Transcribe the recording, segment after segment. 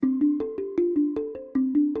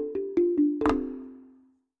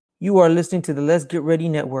You are listening to the Let's Get Ready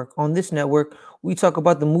Network. On this network, we talk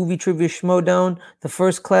about the movie trivia schmodown, the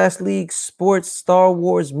first class league, sports, Star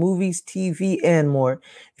Wars, movies, TV, and more.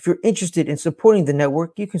 If you're interested in supporting the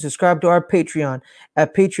network, you can subscribe to our Patreon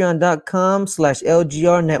at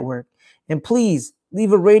patreon.com/LGR network. And please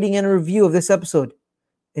leave a rating and a review of this episode.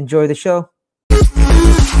 Enjoy the show. New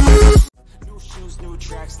shoes, new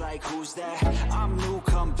tracks, like who's that? I'm new,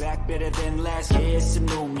 come back better than last. Yeah, it's a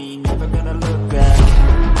new me, never gonna look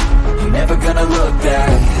back. You're never gonna look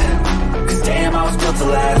back. Cause damn, I was built to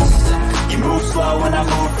last. You move slow and I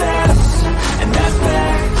move fast, and that's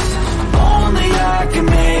facts. Only I can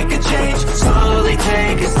make a change. Slowly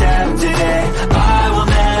take a step today. I will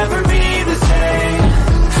never be the same.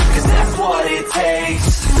 Cause that's what it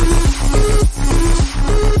takes.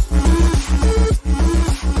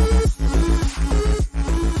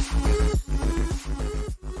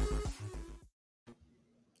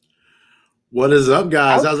 What is up,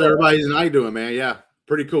 guys? How's everybody's night doing, man? Yeah,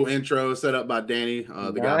 pretty cool intro set up by Danny,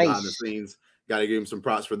 the guy behind the scenes. Got to give him some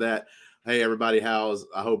props for that. Hey, everybody, I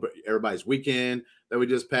hope everybody's weekend that we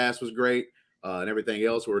just passed was great, and everything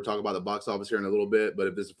else. We're talking about the box office here in a little bit, but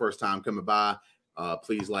if this is the first time coming by,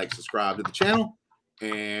 please subscribe to the channel,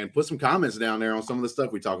 and put some comments down there on some of the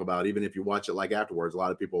stuff we talk about. Even if you watch it afterwards, a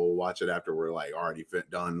lot of people will watch it after we're already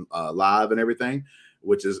done live and everything,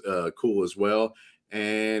 which is cool as well.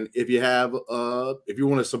 And if you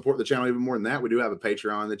want to support the channel even more than that, we do have a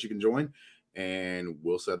Patreon that you can join, and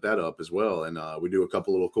we'll set that up as well. And we do a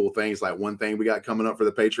couple little cool things. Like one thing we got coming up for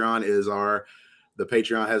the Patreon is the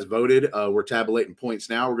Patreon has voted. We're tabulating points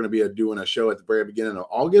now. We're going to be doing a show at the very beginning of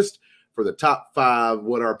August for the top 5,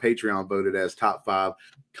 what our Patreon voted as top 5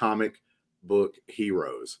 comic book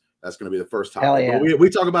heroes. That's going to be the first topic. Yeah. But we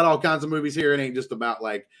talk about all kinds of movies here. It ain't just about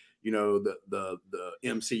the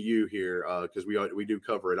MCU here, because we do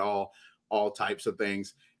cover it all types of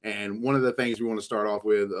things. And one of the things we want to start off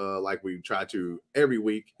with, like we try to every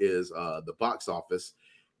week, is the box office.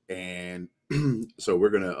 And so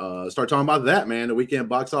we're gonna start talking about that, man. The weekend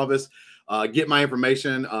box office. Get my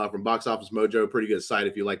information from Box Office Mojo, pretty good site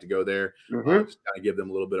if you like to go there. Just kind of give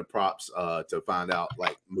them a little bit of props to find out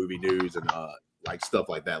movie news and stuff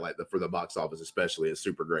like that, for the box office especially. It's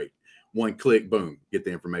super great. One click, boom, get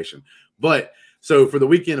the information. But so for the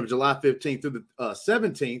weekend of July 15th through the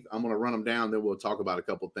 17th, I'm going to run them down. Then we'll talk about a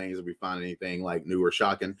couple things if we find anything new or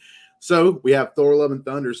shocking. So we have Thor: Love and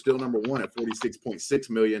Thunder still number 1 at 46.6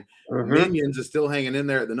 million. Minions is still hanging in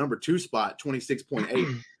there at the number 2 spot,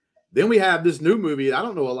 26.8. Then we have this new movie I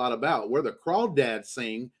don't know a lot about, Where the Crawdads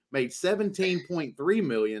Sing, made 17.3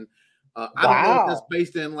 million. I don't know if that's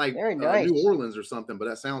based in New Orleans or something, but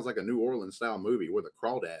that sounds like a New Orleans style movie, Where the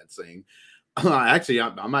Crawdads Sing. Actually,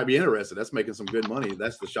 I might be interested. That's making some good money.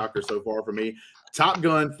 That's the shocker so far for me. Top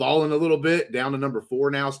Gun falling a little bit, down to number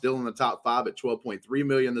 4 now, still in the top 5 at 12.3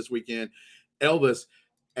 million this weekend. Elvis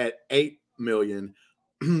at 8 million.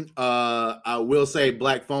 I will say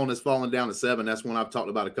Black Phone has fallen down to 7. That's one I've talked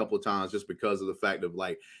about a couple of times, just because of the fact of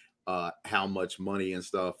how much money and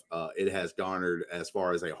stuff it has garnered as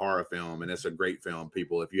far as a horror film. And it's a great film,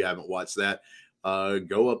 people. If you haven't watched that,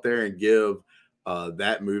 go up there and give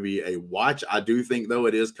that movie a watch. I do think, though,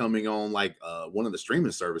 it is coming on one of the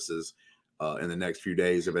streaming services in the next few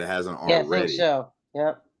days, if it hasn't already. Yeah, I think so.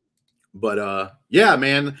 Yep. But yeah,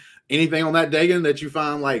 man, anything on that, Dagan, that you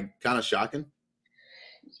find kind of shocking?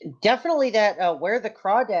 Definitely that Where the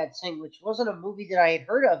Crawdads Sing, which wasn't a movie that I had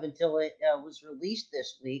heard of until it was released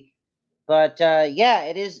this week. But yeah,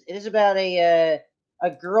 it is about a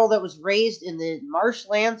girl that was raised in the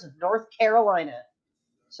marshlands of North Carolina.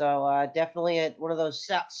 So definitely one of those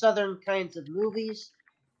southern kinds of movies.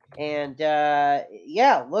 And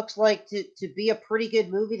yeah, looks like to be a pretty good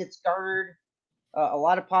movie that's garnered a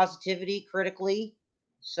lot of positivity critically.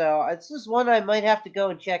 So this is one I might have to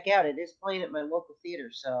go and check out. It is playing at my local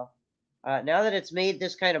theater. So now that it's made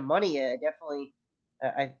this kind of money, I definitely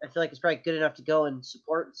I feel like it's probably good enough to go and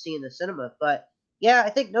support and see in the cinema. But yeah,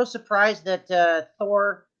 I think no surprise that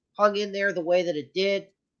Thor hung in there the way that it did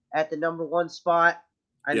at the number 1 spot.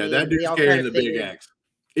 I mean, that dude's carrying the big axe.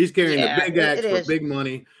 He's carrying the big axe for big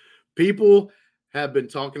money. People have been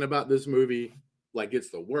talking about this movie like it's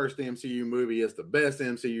the worst MCU movie, it's the best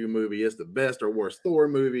MCU movie, it's the best or worst Thor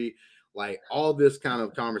movie, all this kind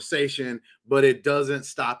of conversation, but it doesn't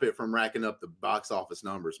stop it from racking up the box office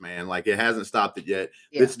numbers, man. It hasn't stopped it yet.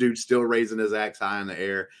 Yeah. This dude's still raising his axe high in the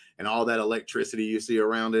air, and all that electricity you see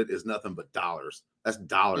around it is nothing but dollars. That's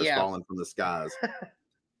dollars falling from the skies.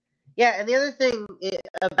 Yeah, and the other thing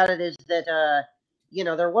about it is that,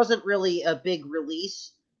 there wasn't really a big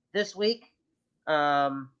release this week.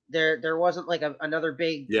 There wasn't another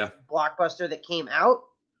big blockbuster that came out.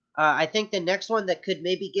 I think the next one that could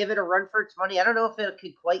maybe give it a run for its money. I don't know if it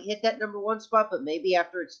could quite hit that number one spot, but maybe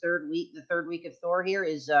after its third week, the third week of Thor here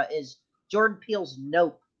is Jordan Peele's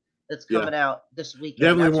Nope that's Yeah, coming out this weekend.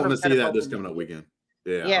 definitely That's what wanting I'm to kind see of that this hoping to coming up see. weekend.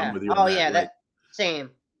 Yeah, I'm Yeah. with you on Oh that. yeah. Like, That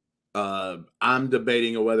same. I'm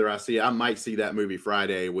debating on whether I might see that movie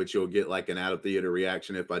Friday, which you'll get like an out of theater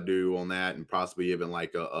reaction if I do on that, and possibly even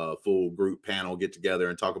like a full group panel get together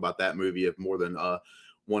and talk about that movie if more than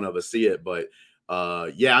one of us see it. But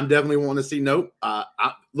yeah, I'm definitely wanting to see Nope.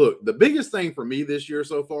 Look, the biggest thing for me this year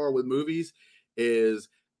so far with movies is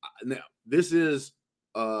now this is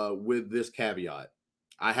with this caveat.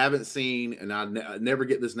 I haven't seen, and I never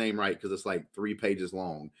get this name right because it's like 3 pages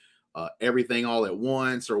long. Everything all at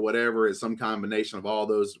once or whatever is some combination of all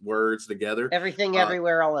those words together. Everything Uh,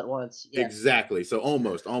 everywhere all at once. Yes. exactly. So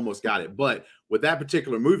almost got it. But with that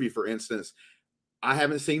particular movie, for instance, I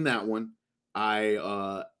haven't seen that one.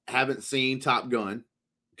 I haven't seen Top Gun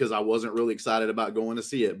because I wasn't really excited about going to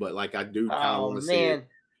see it, but like I do kind of Oh want to see it. man,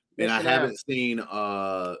 And I missing out. haven't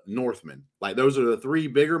seen Northman. Like those are the 3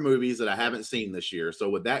 bigger movies that I haven't seen this year. So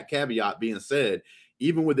with that caveat being said,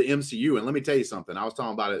 even with the MCU, and let me tell you something, I was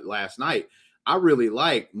talking about it last night. I really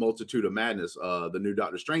like Multitude of Madness, the new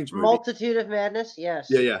Doctor Strange movie. Multitude of Madness. Yeah,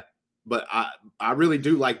 Yes. yeah. But I really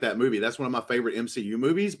do like that movie. That's one of my favorite MCU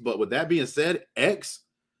movies. But with that being said, X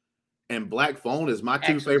and Black Phone is my 2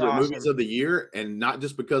 X was favorite movies awesome. of the year, and not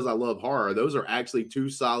just because I love horror. Those are actually 2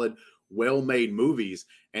 solid, well-made movies.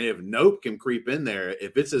 And if Nope can creep in there,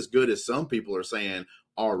 if it's as good as some people are saying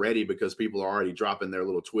already, because people are already dropping their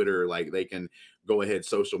little Twitter, like they can go ahead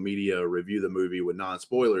social media review the movie with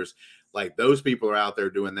non-spoilers. Like those people are out there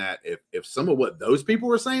doing that. If some of what those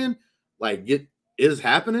people are saying, like get is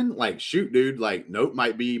happening, like shoot, dude, like Nope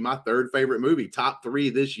might be my 3rd favorite movie. Top 3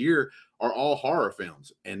 this year are all horror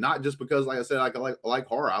films, and not just because, like I said, I like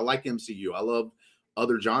horror. I like MCU. I love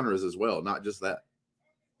other genres as well, not just that.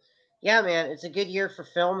 Yeah, man, it's a good year for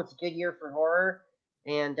film. It's a good year for horror.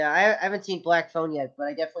 And I haven't seen Black Phone yet, but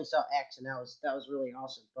I definitely saw X, and that was really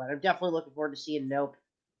awesome. But I'm definitely looking forward to seeing Nope.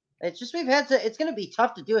 It's just we've had to. It's going to be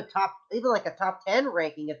tough to do a top, even like a top 10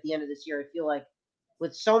 ranking at the end of this year. I feel like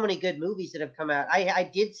with so many good movies that have come out. I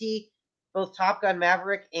did see both Top Gun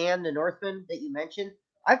Maverick and The Northman that you mentioned.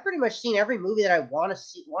 I've pretty much seen every movie that I wanted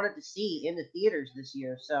to see in the theaters this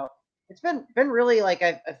year. So it's been really like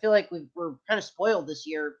I feel like we're kind of spoiled this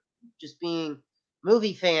year, just being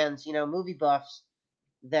movie fans, movie buffs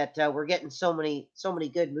that we're getting so many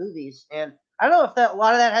good movies. And I don't know if that a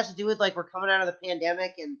lot of that has to do with like we're coming out of the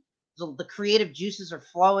pandemic and the creative juices are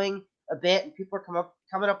flowing a bit, and people are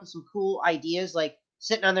coming up with some cool ideas, like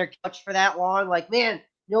sitting on their couch for that long. Like, man,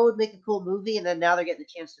 it would make a cool movie, and then now they're getting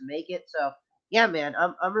the chance to make it. So yeah, man,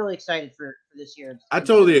 I'm really excited for this year I in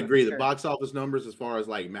totally cinema for agree. The sure. box office numbers, as far as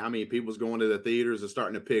like how many people's going to the theaters, is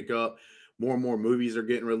starting to pick up. More and more movies are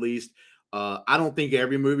getting released. I don't think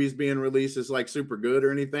every movie is being released is like super good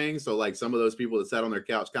or anything. So like some of those people that sat on their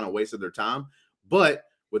couch kind of wasted their time. But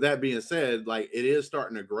with that being said, like it is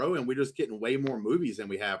starting to grow, and we're just getting way more movies than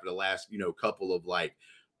we have for the last couple of like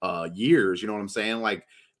years. You know what I'm saying? Like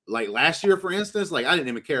last year, for instance, like I didn't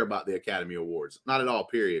even care about the Academy Awards, not at all.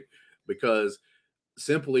 Period, because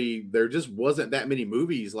simply there just wasn't that many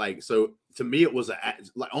movies. Like, so to me it was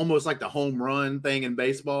like almost like the home run thing in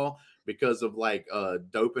baseball because of like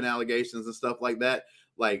doping allegations and stuff like that.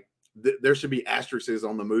 Like there should be asterisks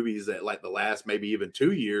on the movies that like the last maybe even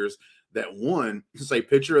 2 years that won, say,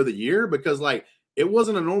 pitcher of the year, because like it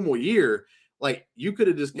wasn't a normal year. Like you could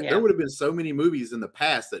have just there Yeah. would have been so many movies in the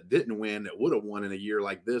past that didn't win that would have won in a year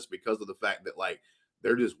like this because of the fact that like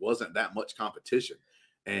there just wasn't that much competition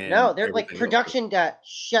No, and they're like everything else. production got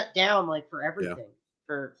shut down like for Yeah. everything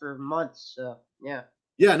for months. So yeah.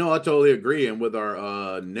 Yeah, no, I totally agree. And with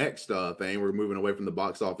our next thing, we're moving away from the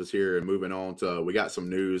box office here and moving on to we got some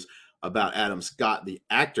news about Adam Scott, the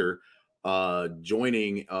actor,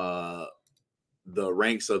 joining the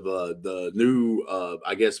ranks of the new,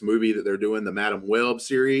 I guess, movie that they're doing, the Madam Web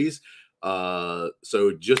series.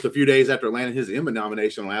 So just a few days after landing his Emmy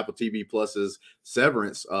nomination on Apple TV Plus's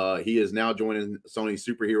Severance, he is now joining Sony's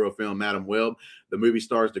superhero film Madam Web. The movie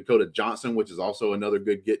stars Dakota Johnson, which is also another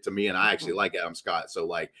good get to me, and I actually like Adam Scott, so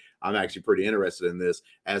like I'm actually pretty interested in this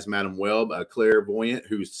as Madam Web, a clairvoyant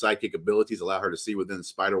whose psychic abilities allow her to see within the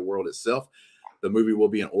spider world itself. The movie will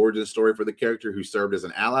be an origin story for the character who served as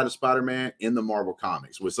an ally to Spider-Man in the Marvel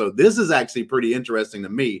Comics. So this is actually pretty interesting to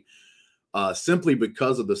me, simply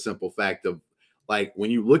because of the simple fact of like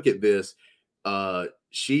when you look at this,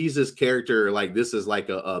 she's this character. Like this is like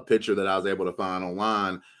a picture that I was able to find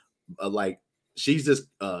online. Like she's this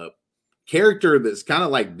character that's kind of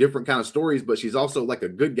like different kind of stories, but she's also like a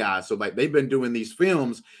good guy. So like they've been doing these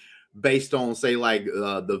films based on say like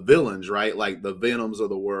the villains, right? Like the Venoms of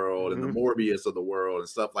the world and the Hmm. Morbius of the world and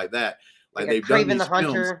stuff like that. They Like got they've done Craven the these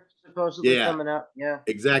films. Hunter supposedly Yeah, coming up. Yeah.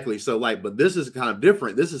 exactly. So like, but this is kind of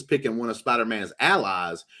different. This is picking one of Spider-Man's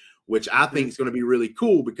allies, which I think Hmm. is going to be really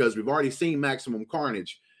cool because we've already seen Maximum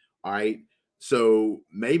Carnage. All right. So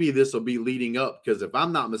maybe this will be leading up because if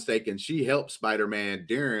I'm not mistaken, she helped Spider-Man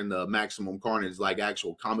during the Maximum Carnage, like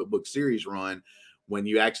actual comic book series run, when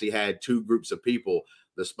you actually had two groups of people,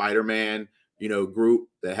 the Spider-Man, group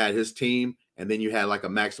that had his team, and then you had like a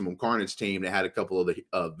Maximum Carnage team that had a couple of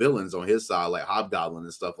the villains on his side, like Hobgoblin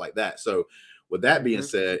and stuff like that. So with that being Hmm.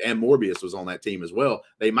 said, and Morbius was on that team as well,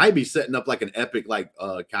 they might be setting up like an epic, like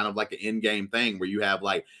kind of like an end game thing where you have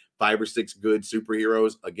like 5 or 6 good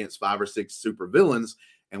superheroes against 5 or 6 super villains,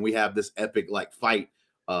 and we have this epic like fight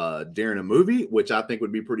during a movie, which I think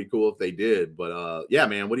would be pretty cool if they did. But yeah,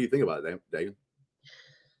 man, what do you think about it, Dave?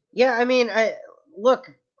 Yeah, I mean, I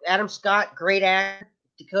look, Adam Scott, great actor.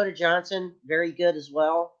 Dakota Johnson, very good as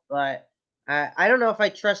well. But I don't know if I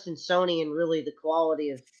trust in Sony and really the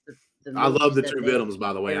quality of the I love movies the that two Venoms,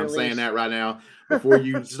 by the they way. I'm saying release. that right now before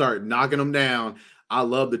you start knocking them down. I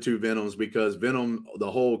love the two Venoms because Venom, the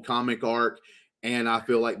whole comic arc, and I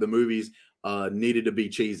feel like the movies needed to be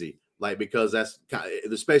cheesy, like because that's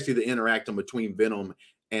especially the interacting between Venom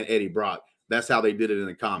and Eddie Brock. That's how they did it in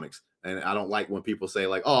the comics, and I don't like when people say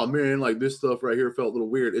like, "Oh man, like this stuff right here felt a little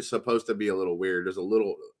weird." It's supposed to be a little weird. There's a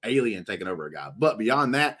little alien taking over a guy, but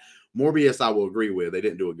beyond that, Morbius, I will agree with. They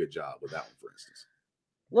didn't do a good job with that one, for instance.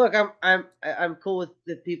 Look, I'm cool with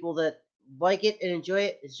the people that like it and enjoy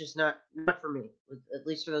it. It's just not for me, at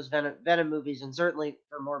least for those Venom movies, and certainly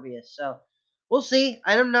for Morbius. So we'll see.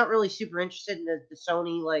 I'm not really super interested in the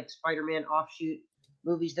Sony like Spider-Man offshoot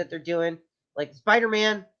movies that they're doing. Like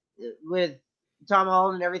Spider-Man with Tom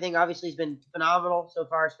Holland and everything, obviously has been phenomenal so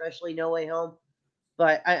far, especially No Way Home.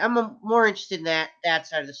 But I'm more interested in that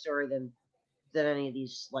side of the story than any of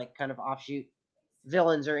these like kind of offshoot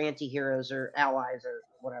villains or anti-heroes or allies or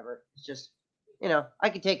whatever. It's just, I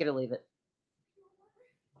can take it or leave it.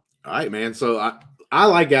 All right, man. So I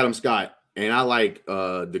like Adam Scott and I like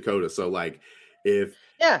Dakota. So like if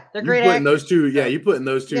Yeah, they're you great putting those actors. two, yeah, So you putting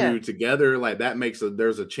those yeah, two together, like that makes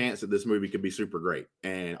there's a chance that this movie could be super great.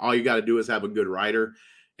 And all you got to do is have a good writer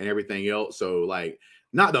and everything else. So like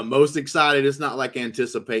not the most excited. It's not like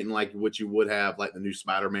anticipating like what you would have like the new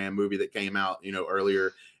Spider-Man movie that came out,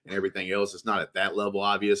 earlier and everything else. It's not at that level,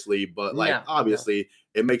 obviously, but like no, no. obviously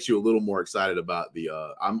it makes you a little more excited about the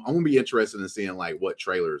I'm gonna be interested in seeing like what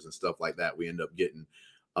trailers and stuff like that we end up getting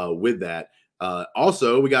with that.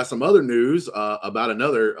 Also, we got some other news about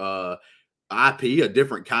another IP, a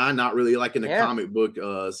different kind, not really like in the Yeah. comic book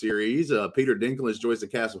series. Peter Dinklage joins the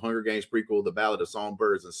cast of Hunger Games prequel, The Ballad of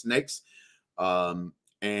Songbirds and Snakes. Um,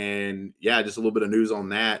 and yeah, just a little bit of news on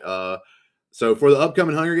that. So for the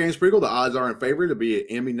upcoming Hunger Games prequel, the odds are in favor to be an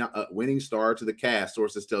Emmy winning star to the cast.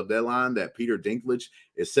 Sources tell Deadline that Peter Dinklage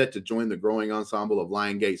is set to join the growing ensemble of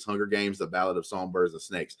Lionsgate's Hunger Games, The Ballad of Songbirds and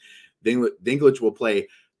Snakes. Dinklage will play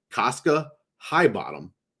Casca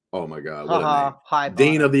Highbottom. Oh my God, what a name. Haha, high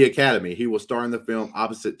Dean of bottom. the Academy. He will star in the film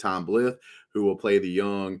opposite Tom Blyth, who will play the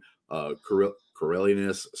young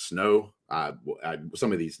Corellianus Snow.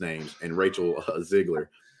 Some of these names, and Rachel Ziegler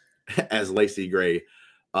as Lacey Gray.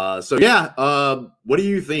 So yeah, what do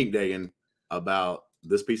you think, Dagan, about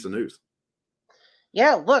this piece of news?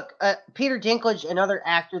 Yeah, look, Peter Dinklage, another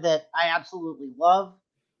actor that I absolutely love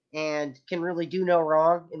and can really do no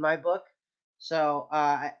wrong in my book. So,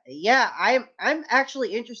 yeah, I'm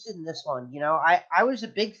actually interested in this one. I was a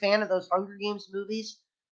big fan of those Hunger Games movies.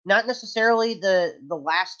 Not necessarily the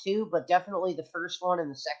last two, but definitely the first one and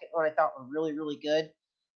the second one I thought were really really good.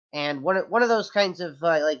 And one of those kinds of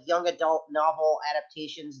like young adult novel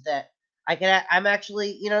adaptations that I'm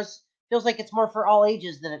actually feels like it's more for all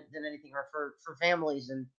ages than anything, or for families.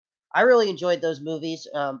 And I really enjoyed those movies.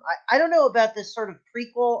 I don't know about this sort of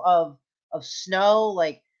prequel of Snow,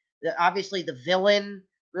 like obviously the villain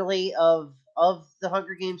really of the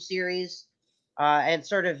Hunger Games series, and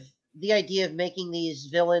sort of the idea of making these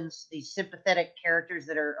villains these sympathetic characters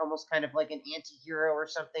that are almost kind of like an anti-hero or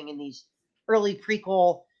something in these early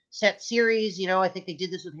prequel set series. I think they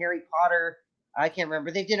did this with Harry Potter. I can't remember.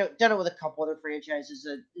 They've done it with a couple other franchises.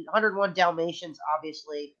 101 Dalmatians,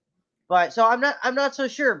 obviously, but so I'm not so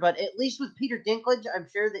sure. But at least with Peter Dinklage, I'm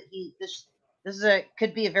sure that this is a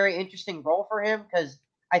could be a very interesting role for him, because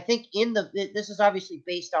I think this is obviously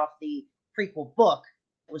based off the prequel book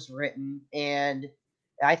that was written, and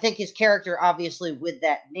I think his character, obviously with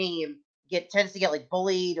that name, tends to get like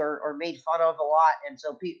bullied or made fun of a lot, and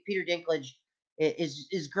so Peter Dinklage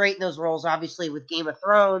is great in those roles. Obviously, with Game of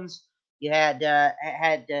Thrones, you had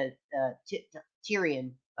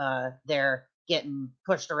Tyrion there getting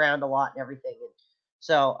pushed around a lot and everything. And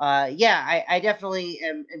so yeah, I definitely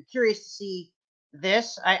am curious to see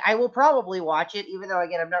this. I will probably watch it, even though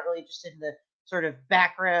again I'm not really interested in the sort of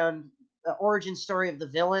background origin story of the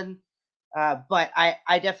villain. But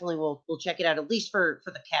I definitely will check it out at least for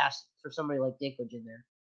the cast for somebody like Dinklage in there.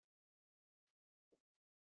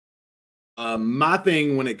 My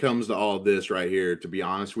thing when it comes to all this right here, to be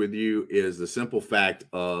honest with you, is the simple fact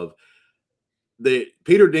of the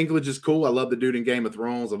Peter Dinklage is cool. I love the dude in Game of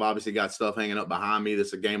Thrones. I've obviously got stuff hanging up behind me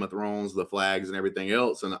that's a Game of Thrones, the flags and everything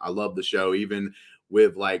else. And I love the show, even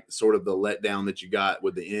with like sort of the letdown that you got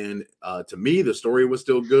with the end. To me, the story was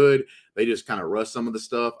still good. They just kind of rushed some of the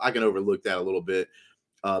stuff. I can overlook that a little bit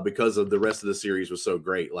because of the rest of the series was so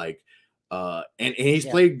great. Like, and he's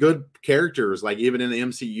played good characters, like even in the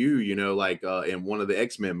MCU, you know, like in one of the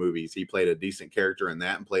X-Men movies, he played a decent character in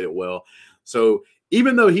that and played it well. So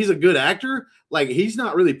even though he's a good actor, like he's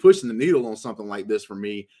not really pushing the needle on something like this for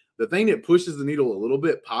me. The thing that pushes the needle a little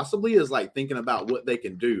bit possibly is like thinking about what they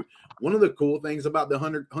can do. One of the cool things about the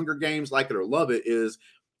Hunger Games, like it or love it, is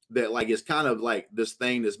that like it's kind of like this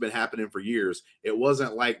thing that's been happening for years. It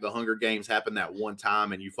wasn't like the Hunger Games happened that one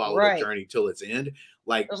time and you follow the Right. journey till its end.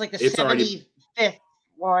 Like It was like the it's already 75th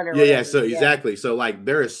one or yeah, whatever. So exactly. So like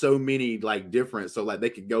there is so many like different. So like they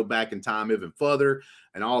could go back in time even further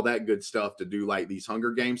and all that good stuff to do like these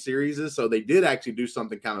Hunger Games series. So they did actually do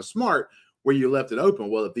something kind of smart where you left it open.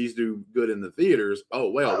 Well, if these do good in the theaters, oh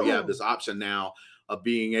well, we have this option now of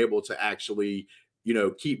being able to actually, you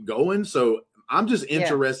know, keep going. So I'm just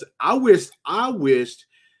interested. I wished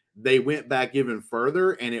they went back even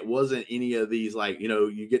further and it wasn't any of these, like, you know,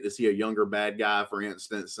 you get to see a younger bad guy, for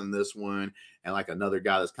instance, in this one, and like another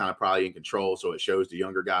guy that's kind of probably in control. So it shows the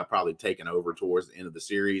younger guy probably taking over towards the end of the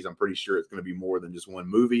series. I'm pretty sure it's going to be more than just one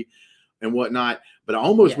movie and whatnot. But I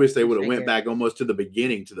almost wish they would have went back almost to the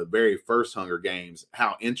beginning, to the very first Hunger Games,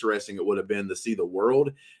 how interesting it would have been to see the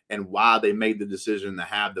world and why they made the decision to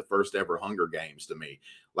have the first ever Hunger Games. To me,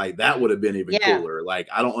 like that would have been even cooler. Like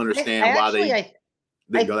I don't understand why they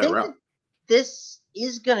didn't go that route. That this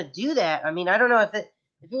is gonna do that. I mean, I don't know if it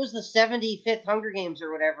was the 75th Hunger Games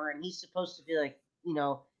or whatever, and he's supposed to be like, you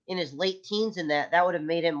know, in his late teens, and that would have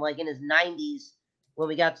made him like in his 90s when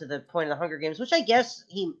we got to the point of the Hunger Games, which I guess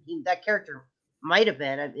he that character might have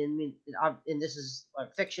been. I mean, and this is a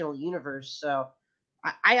fictional universe, so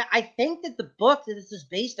I think that the book that this is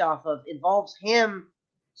based off of involves him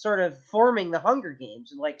sort of forming the Hunger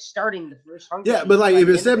Games and like starting the first Hunger Games. But like if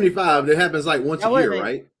it's 75, it happens like once a year,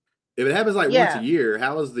 right? If it happens like once a year,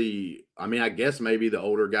 how is the? I mean, I guess maybe the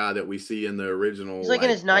older guy that we see in the original, he's like in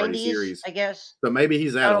his 90s series, I guess. So maybe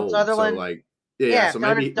he's that old. Sutherland. So like, so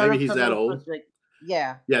maybe he's that old.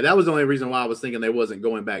 Yeah, that was the only reason why I was thinking they wasn't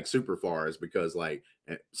going back super far, is because like,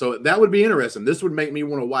 so that would be interesting. This would make me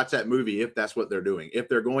want to watch that movie if that's what they're doing. If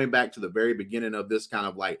they're going back to the very beginning of this kind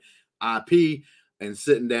of like IP and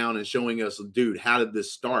sitting down and showing us, dude, how did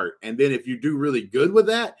this start? And then if you do really good with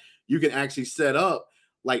that, you can actually set up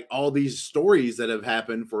like all these stories that have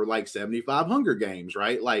happened for like 75 Hunger Games,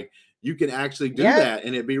 right? Like you can actually do that,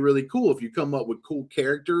 and it'd be really cool if you come up with cool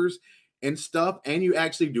characters and stuff, and you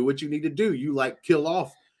actually do what you need to do. You like kill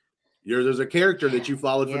off. There's a character that you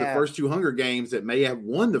followed for the first two Hunger Games that may have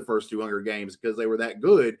won the first two Hunger Games because they were that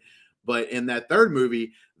good, but in that third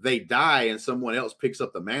movie they die and someone else picks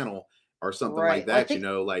up the mantle or something like that. Think, you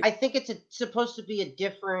know, like I think it's supposed to be a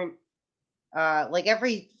different, like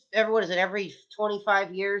every what is it? Every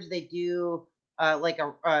 25 years they do like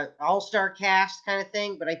a all-star cast kind of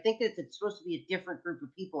thing, but I think that it's supposed to be a different group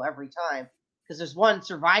of people every time. Because there's one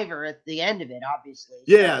survivor at the end of it, obviously.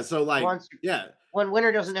 So like, one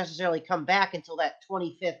winner doesn't necessarily come back until that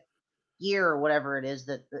 25th year or whatever it is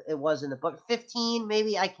that it was in the book. 15,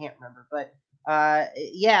 maybe, I can't remember. But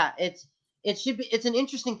it's an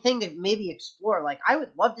interesting thing to maybe explore. Like, I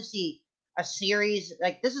would love to see a series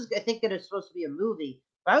like this. I think that it's supposed to be a movie,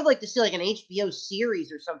 but I would like to see like an HBO series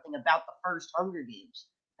or something about the first Hunger Games.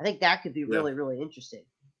 I think that could be really, really interesting.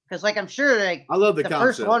 Because, like, I'm sure, like, I love the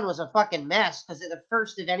first one was a fucking mess. Because the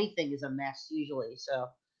first of anything is a mess usually. So,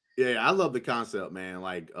 yeah, I love the concept, man.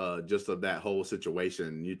 Like, just of that whole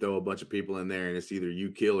situation. You throw a bunch of people in there, and it's either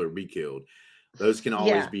you kill or be killed. Those can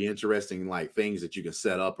always be interesting, like things that you can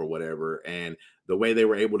set up or whatever. And the way they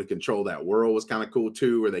were able to control that world was kind of cool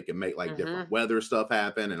too, where they can make like different weather stuff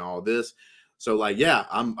happen and all this. So, like, yeah,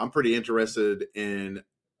 I'm pretty interested in.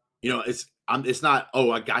 You know, it's not,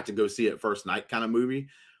 oh, I got to go see it first night kind of movie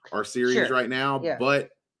or series right now, but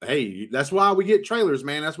hey, that's why we get trailers,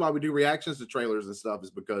 man. That's why we do reactions to trailers and stuff,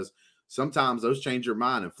 is because sometimes those change your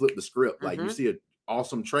mind and flip the script. Like you Mm-hmm. see an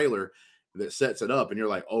awesome trailer that sets it up and you're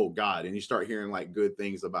like, oh God. And you start hearing like good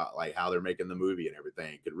things about like how they're making the movie and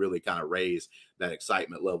everything. It could really kind of raise that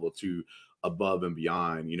excitement level to above and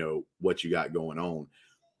beyond, what you got going on.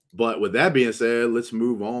 But with that being said, let's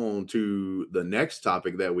move on to the next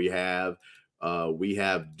topic that we have. We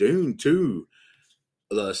have Dune 2,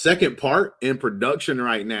 the second part in production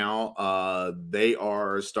right now. They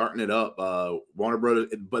are starting it up. Warner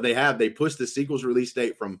Brothers, but they pushed the sequel's release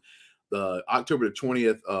date from the October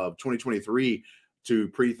 20th of 2023 to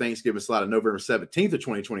pre-Thanksgiving slot of November 17th of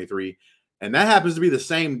 2023. And that happens to be the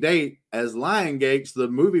same date as Lion Gates, the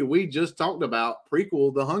movie we just talked about,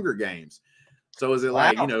 prequel, The Hunger Games. So is it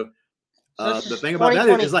like, Wow. So it's the just thing about that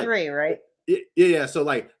is like, 2023, right? yeah.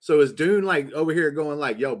 So is Dune like over here going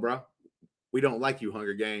like, yo, bro, we don't like you,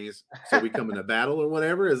 Hunger Games, so we come into battle or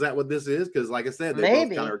whatever? Is that what this is? Because like I said, they both kind of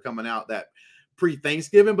Maybe. are coming out that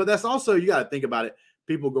pre-Thanksgiving, but that's also, you got to think about it.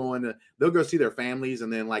 People they'll go see their families,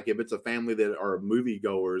 and then like if it's a family that are movie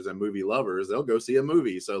goers and movie lovers, they'll go see a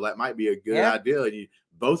movie. So that might be a good Yeah. idea.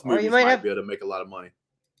 Both Or you movies might might have, be able to make a lot of money.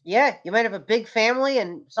 yeah, you might have a big family,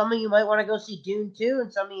 and some of you might want to go see Dune 2,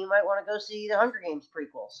 and some of you might want to go see the Hunger Games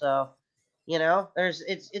prequel. So,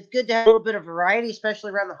 it's good to have a little bit of variety,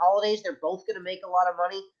 especially around the holidays. They're both going to make a lot of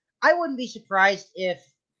money. I wouldn't be surprised if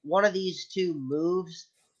one of these two moves.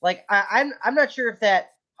 Like, I'm not sure if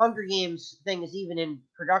that Hunger Games thing is even in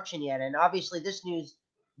production yet, and obviously this news,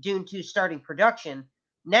 Dune 2 starting production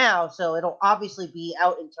now, so it'll obviously be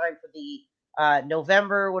out in time for the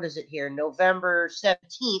November, what is it here? November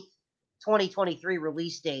 17th, 2023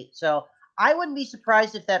 release date. So I wouldn't be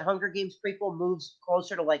surprised if that Hunger Games prequel moves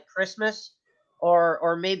closer to like Christmas,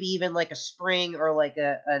 or maybe even like a spring, or like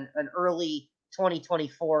an early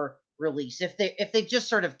 2024 release. If they just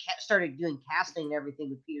sort of started doing casting and everything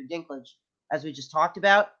with Peter Dinklage, as we just talked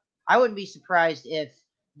about, I wouldn't be surprised if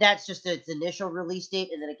that's just its initial release date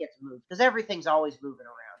and then it gets moved, because everything's always moving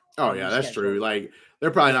Oh around and yeah, that's true. rescheduled. Like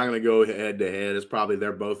they're probably not going to go head to head. It's probably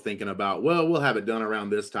they're both thinking about, well, we'll have it done around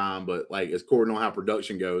this time, but like it's according on how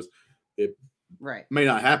production goes, it Right. may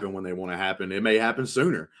not happen when they want to happen. It may happen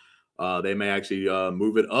sooner. They may actually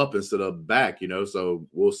move it up instead of back. So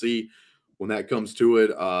we'll see when that comes to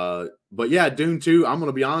it. But yeah, Dune 2. I'm going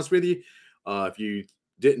to be honest with you. If you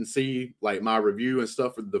didn't see like my review and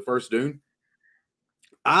stuff for the first Dune,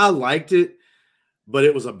 I liked it, but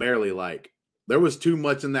it was a barely like. There was too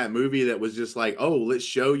much in that movie that was just like, oh, let's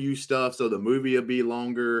show you stuff so the movie will be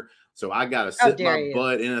longer. So I got to How sit my dare you?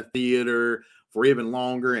 butt in a theater for even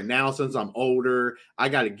longer. And now since I'm older, I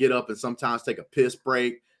got to get up and sometimes take a piss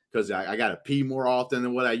break because I got to pee more often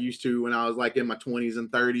than what I used to when I was like in my 20s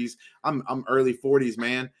and 30s. I'm early 40s,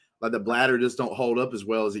 man. Like the bladder just don't hold up as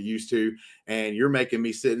well as it used to. And you're making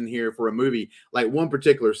me sitting here for a movie. Like one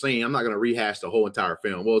particular scene, I'm not going to rehash the whole entire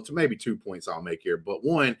film. Well, it's maybe 2 points I'll make here. But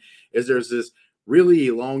one is there's this really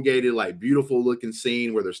elongated, like beautiful looking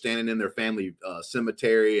scene where they're standing in their family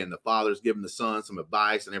cemetery and the father's giving the son some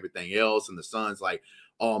advice and everything else. And the son's like,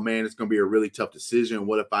 oh man, it's going to be a really tough decision.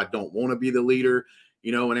 What if I don't want to be the leader?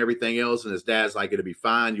 And everything else. And his dad's like, it'll be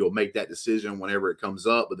fine. You'll make that decision whenever it comes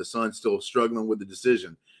up. But the son's still struggling with the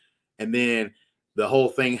decision. And then the whole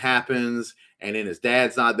thing happens, and then his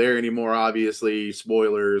dad's not there anymore, obviously.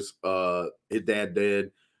 Spoilers, his dad dead.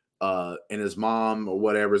 And his mom or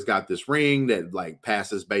whatever's got this ring that like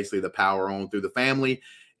passes basically the power on through the family.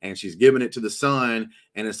 And she's giving it to the son.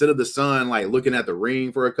 And instead of the son like looking at the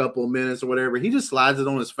ring for a couple of minutes or whatever, he just slides it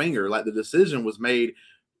on his finger. Like the decision was made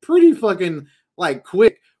pretty fucking like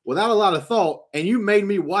quick without a lot of thought. And you made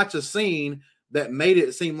me watch a scene that made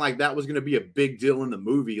it seem like that was going to be a big deal in the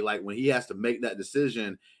movie. Like when he has to make that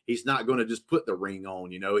decision, he's not going to just put the ring on,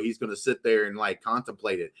 he's going to sit there and like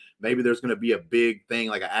contemplate it. Maybe there's going to be a big thing,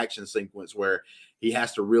 like an action sequence where he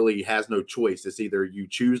has no choice. It's either you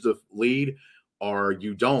choose to lead or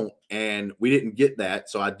you don't. And we didn't get that.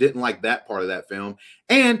 So I didn't like that part of that film.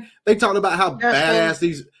 And they talked about how Justin,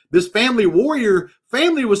 badass this family warrior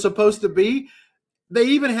family was supposed to be. They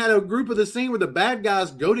even had a group of the scene where the bad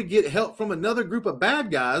guys go to get help from another group of bad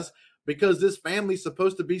guys because this family's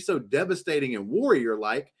supposed to be so devastating and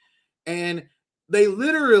warrior-like. And they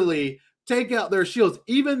literally take out their shields,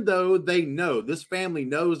 even though they know this family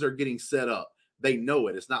knows they're getting set up. They know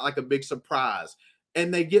it. It's not like a big surprise.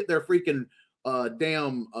 And they get their freaking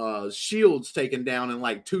damn shields taken down in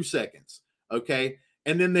like 2 seconds. Okay.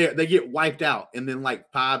 And then they get wiped out in then like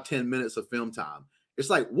 5-10 minutes of film time. It's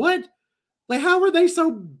like, what? Like, how are they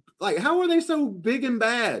so big and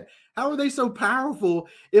bad? How are they so powerful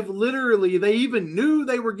if literally they even knew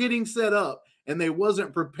they were getting set up and they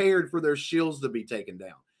wasn't prepared for their shields to be taken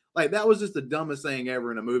down. Like, that was just the dumbest thing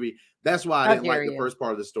ever in a movie. That's why I How didn't like dare the you. first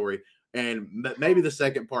part of the story. And maybe the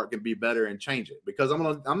second part can be better and change it, because I'm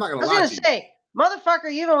not I gonna was lie gonna to you. say,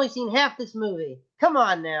 motherfucker, you've only seen half this movie. Come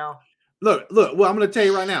on now. Look. Well, I'm going to tell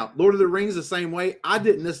you right now, Lord of the Rings the same way. I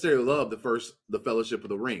didn't necessarily love the Fellowship of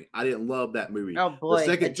the Ring. I didn't love that movie. Oh boy, The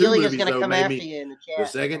second two Adelia's movies gonna though come made after me. you in the The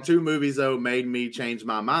chat. second two movies though made me change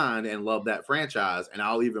my mind and love that franchise. And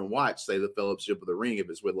I'll even watch, say, the Fellowship of the Ring if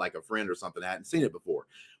it's with like a friend or something that hadn't seen it before.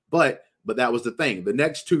 But that was the thing. The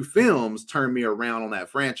next two films turned me around on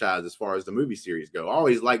that franchise as far as the movie series go. I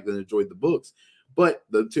always liked and enjoyed the books, but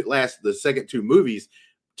the second two movies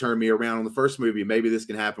turned me around on the first movie. Maybe this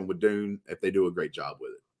can happen with Dune if they do a great job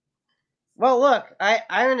with it. Well, look,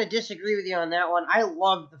 I'm going to disagree with you on that one. I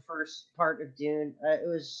loved the first part of Dune. It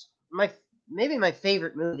was maybe my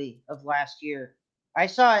favorite movie of last year. I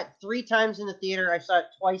saw it 3 times in the theater. I saw it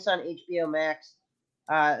twice on HBO Max.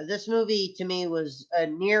 This movie to me was a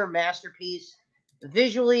near masterpiece,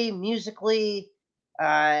 visually, musically,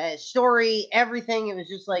 story, everything. It was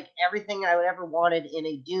just like everything I would ever wanted in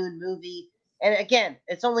a Dune movie. And again,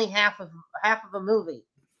 it's only half of a movie.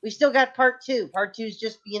 We still got part two. Part two is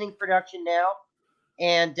just beginning production now,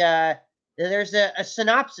 and there's a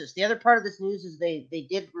synopsis. The other part of this news is they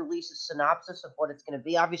did release a synopsis of what it's going to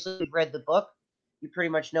be. Obviously, you've read the book, you pretty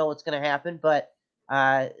much know what's going to happen. But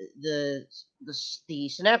the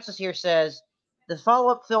synopsis here says the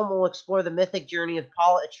follow-up film will explore the mythic journey of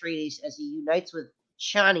Paul Atreides as he unites with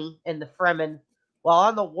Chani and the Fremen while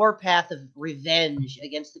on the warpath of revenge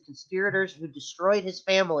against the conspirators who destroyed his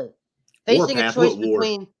family. Facing a Warpath? choice What war?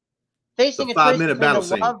 between The 5-minute battle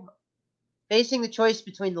scene. facing the choice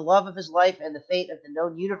between the love of his life and the fate of the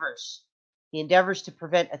known universe, he endeavors to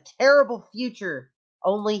prevent a terrible future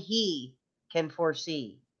only he can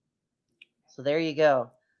foresee. So there you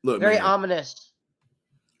go. Look, Very man. ominous.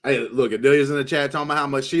 Hey, look, Adelia's in the chat talking about how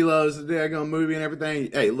much she loves the daggone movie and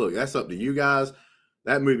everything. Hey, look, that's up to you guys.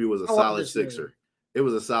 That movie was a I love solid this sixer. movie. It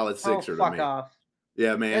was a solid sixer to fuck me. off.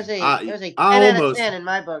 Yeah, man. It was a 10 I out of almost 10 in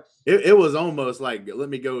my books. it was almost like, let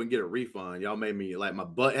me go and get a refund. Y'all made me, like, my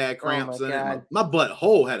butt had cramps in it. My butt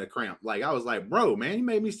hole had a cramp. Like, I was like, bro, man, you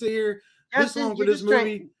made me sit here this long for this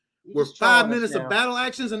movie with 5 minutes of battle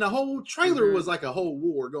actions, and the whole trailer was like a whole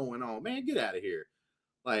war going on. Man, get out of here.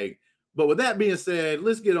 Like, but with that being said,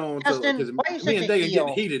 let's get on Justin, to, why are you because me such and a Dagan heel?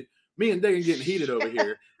 getting heated. Me and Dagan getting heated over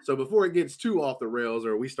here. So before it gets too off the rails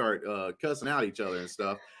or we start cussing out each other and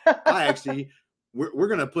stuff, we're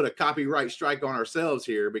going to put a copyright strike on ourselves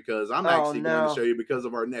here, because I'm actually going to show you, because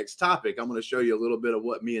of our next topic, I'm going to show you a little bit of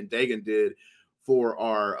what me and Dagan did for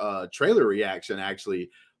our trailer reaction, actually,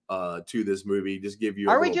 to this movie. Just give you.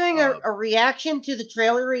 Are we doing a reaction to the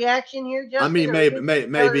trailer reaction here, Justin? I mean,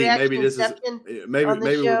 maybe this is maybe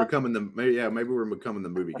we're becoming we're becoming the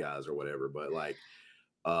movie guys or whatever. But like,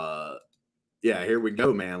 yeah, here we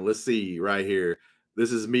go, man. Let's see right here.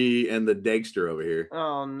 This is me and the Dexter over here.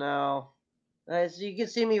 Oh no! So you can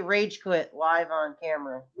see me rage quit live on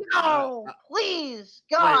camera. No, please,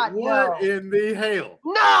 God, wait, what in the hell?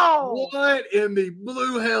 No! What in the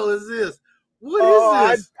blue hell is this?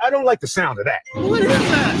 What is this? I don't like the sound of that. What is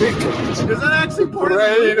that? Is that actually part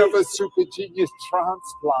brain of a super genius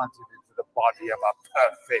transplanted into the body of a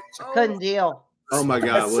perfect? Couldn't deal. Oh my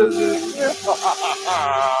God, what is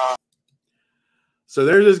this? So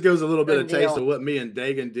there just goes a little bit of taste of what me and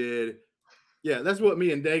Dagan did. Yeah, that's what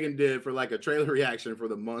me and Dagan did for like a trailer reaction for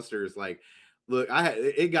the Monsters. Like, look,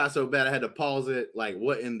 it got so bad I had to pause it. Like,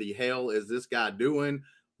 what in the hell is this guy doing?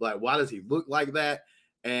 Like, why does he look like that?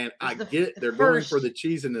 And I get they're going for the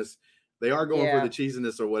cheesiness. They are going for the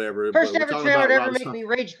cheesiness or whatever. First ever trailer to ever make me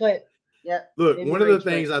rage quit. Yeah. Look, one of the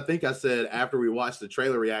things I think I said after we watched the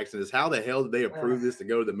trailer reaction is, how the hell did they approve this to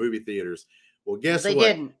go to the movie theaters? Well, guess what?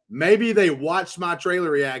 Didn't. Maybe they watched my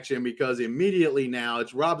trailer reaction, because immediately now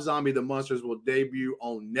it's Rob Zombie, The Monsters will debut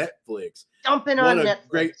on Netflix. Dumping on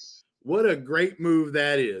Netflix. What a great move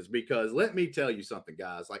that is, because let me tell you something,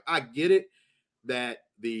 guys. Like, I get it that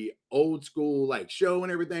the old school like show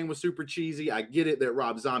and everything was super cheesy. I get it that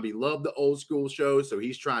Rob Zombie loved the old school show, so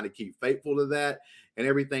he's trying to keep faithful to that and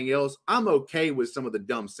everything else. I'm okay with some of the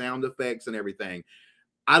dumb sound effects and everything.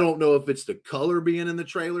 I don't know if it's the color being in the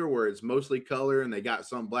trailer, where it's mostly color and they got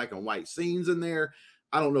some black and white scenes in there.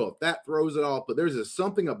 I don't know if that throws it off, but there's just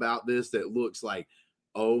something about this that looks like,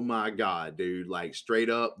 oh my God, dude, like straight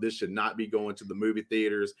up, this should not be going to the movie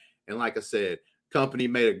theaters. And like I said, company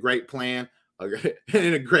made a great plan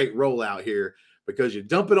and a great rollout here, because you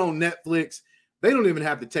dump it on Netflix. They don't even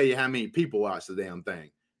have to tell you how many people watch the damn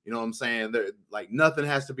thing. You know what I'm saying? They're like, nothing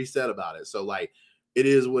has to be said about it. So like, it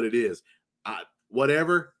is what it is.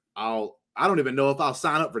 Whatever. I'll I don't even know if I'll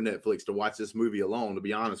sign up for Netflix to watch this movie alone, to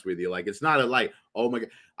be honest with you. Like, it's not a like, oh my God.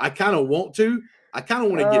 I kind of want to. I kind of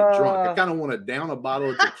want to get drunk. I kind of want to down a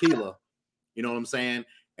bottle of tequila. You know what I'm saying?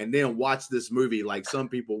 And then watch this movie. Like some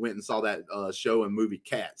people went and saw that show and movie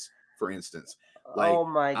Cats, for instance. Like, Oh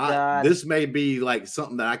my God. this may be like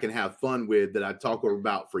something that I can have fun with that I talk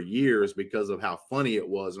about for years because of how funny it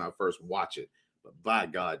was when I first watched it. But by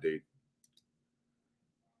God, dude.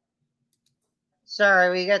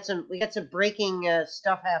 Sorry, we got some breaking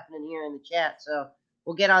stuff happening here in the chat, so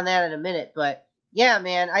we'll get on that in a minute. But yeah,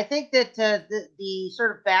 man, I think that the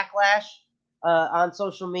sort of backlash on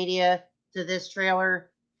social media to this trailer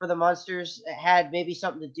for the Monsters had maybe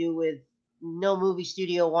something to do with no movie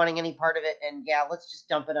studio wanting any part of it, and yeah, let's just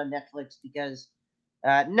dump it on Netflix because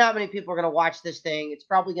not many people are going to watch this thing. It's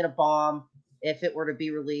probably going to bomb if it were to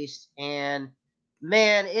be released, and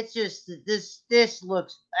man, it's just this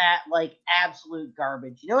looks like absolute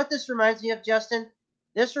garbage. You know what this reminds me of, Justin?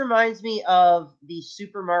 This reminds me of the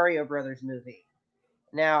Super Mario Brothers movie.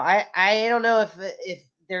 Now, I don't know if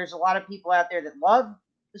there's a lot of people out there that love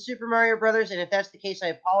the Super Mario Brothers, and if that's the case, I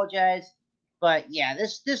apologize. But yeah,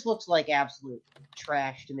 this looks like absolute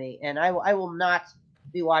trash to me, and I will not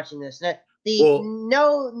be watching this.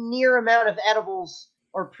 No near amount of edibles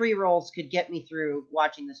or pre-rolls could get me through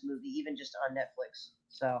watching this movie, even just on Netflix.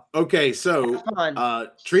 So okay, so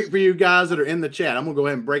treat for you guys that are in the chat. I'm gonna go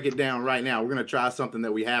ahead and break it down right now. We're gonna try something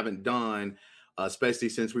that we haven't done, especially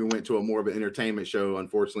since we went to a more of an entertainment show,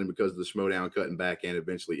 unfortunately, because of the Schmodown cutting back and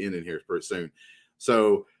eventually ending here pretty soon.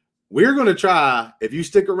 So we're gonna try, if you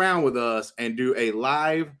stick around with us, and do a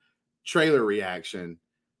live trailer reaction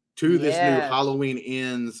to this new Halloween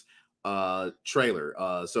Ends trailer.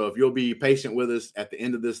 So if you'll be patient with us at the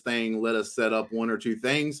end of this thing, let us set up one or two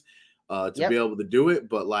things to be able to do it.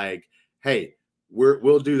 But like, hey,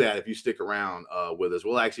 we'll do that if you stick around with us.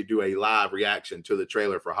 We'll actually do a live reaction to the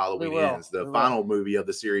trailer for Halloween Ends, the final movie of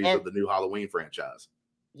the series of the new Halloween franchise.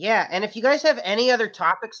 Yeah, and if you guys have any other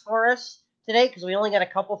topics for us today, because we only got a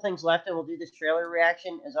couple things left and we'll do this trailer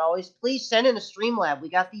reaction as always, please send in a Streamlab. We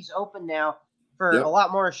got these open now for a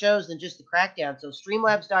lot more shows than just the Crackdown. So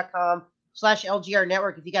streamlabs.com/LGR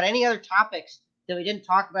Network. If you got any other topics that we didn't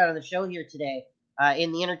talk about on the show here today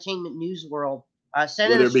in the entertainment news world,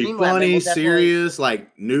 send in a Streamlab. Whether it be funny, serious,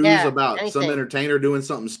 like news about some entertainer doing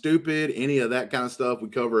something stupid, any of that kind of stuff, we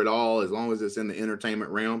cover it all as long as it's in the entertainment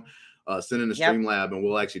realm. Send in a Streamlab and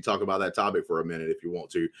we'll actually talk about that topic for a minute if you want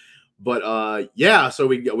to. But yeah, so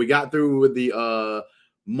we got through with the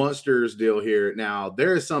Monsters deal here. Now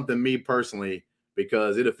there is something, me personally,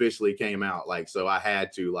 because it officially came out, like, so I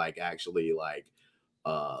had to like actually like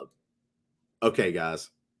okay guys,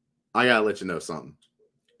 I gotta let you know something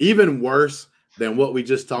even worse than what we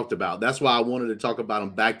just talked about. That's why I wanted to talk about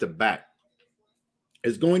them back to back.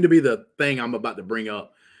 It's going to be the thing I'm about to bring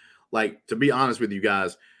up. Like, to be honest with you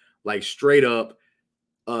guys, like straight up,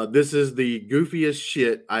 this is the goofiest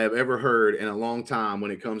shit I have ever heard in a long time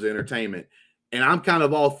when it comes to entertainment. And I'm kind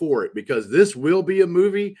of all for it because this will be a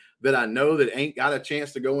movie that I know that ain't got a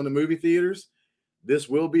chance to go into movie theaters. This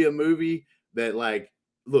will be a movie that, like,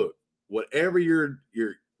 look, whatever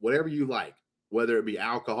whatever you like, whether it be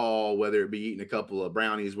alcohol, whether it be eating a couple of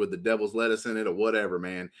brownies with the devil's lettuce in it or whatever,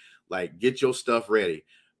 man, like, get your stuff ready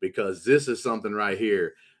because this is something right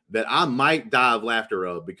here that I might die of laughter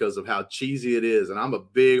of because of how cheesy it is. And I'm a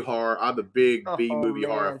big B-movie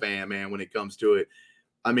horror fan, man, when it comes to it.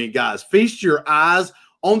 I mean, guys, feast your eyes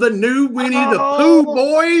on the new Winnie the Pooh,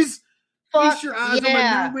 boys. Feast your eyes on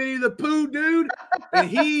the new Winnie the Pooh, dude. And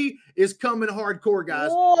he is coming hardcore,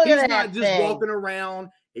 guys. He's not just walking around.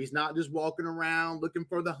 He's not just walking around looking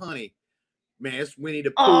for the honey. Man, it's Winnie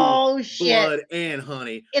the Pooh, blood and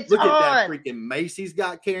honey. Look at that freaking mace he's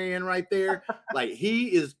got carrying right there. Like,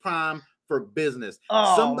 he is prime for business.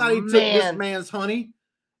 Somebody took this man's honey,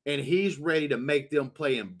 and he's ready to make them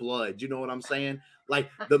play in blood. You know what I'm saying? Like,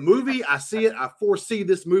 the movie, I foresee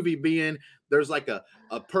this movie being, there's like a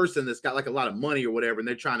person that's got like a lot of money or whatever, and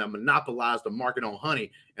they're trying to monopolize the market on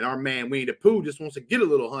honey. And our man Winnie the Pooh just wants to get a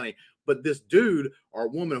little honey. But this dude or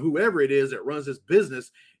woman, whoever it is that runs this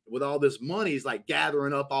business with all this money, is like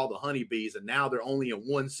gathering up all the honeybees. And now they're only in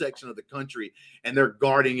one section of the country and they're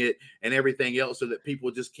guarding it and everything else so that people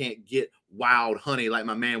just can't get wild honey like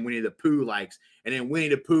my man Winnie the Pooh likes. And then Winnie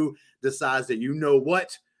the Pooh decides that, you know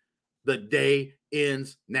what? The day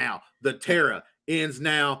ends now. The terror ends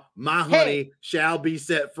now. My honey shall be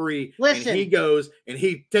set free. Listen. And he goes and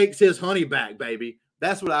he takes his honey back, baby.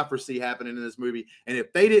 That's what I foresee happening in this movie. And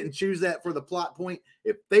if they didn't choose that for the plot point,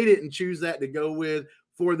 if they didn't choose that to go with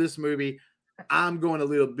for this movie, I'm going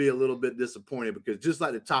to be a little bit disappointed because just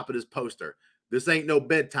like the top of this poster, This ain't no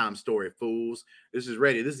bedtime story, fools. This is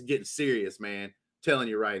ready. This is getting serious, man. Telling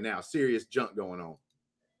you right now, serious junk going on.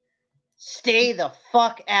 Stay the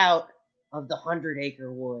fuck out of the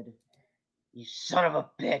 100-acre wood, you son of a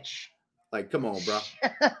bitch. Like, come on, bro.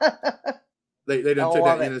 They done took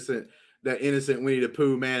that innocent Winnie the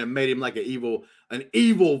Pooh, man, and made him like an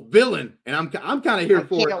evil villain. And I'm kind of here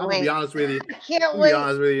for it. I'm gonna be honest with you. I can't wait. Be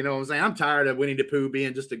honest with you. You know what I'm saying? I'm tired of Winnie the Pooh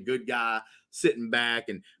being just a good guy, sitting back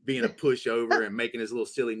and being a pushover and making his little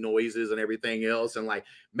silly noises and everything else. And like,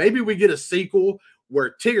 maybe we get a sequel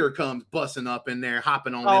where Tigger comes busting up in there,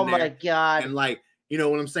 hopping on in there. Oh my God. And like, you know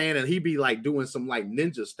what I'm saying? And he be like doing some like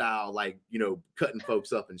ninja style, like, you know, cutting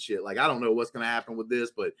folks up and shit. Like, I don't know what's going to happen with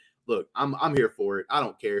this, but look, I'm here for it. I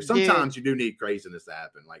don't care. Sometimes you do need craziness to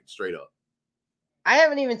happen, like straight up. I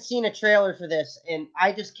haven't even seen a trailer for this, and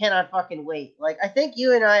I just cannot fucking wait. Like, I think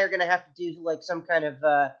you and I are going to have to do like some kind of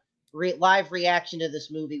live reaction to this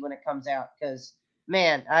movie when it comes out. Because,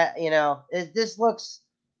 man, this looks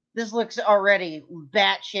already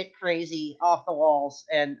batshit crazy, off the walls,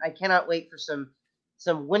 and I cannot wait for some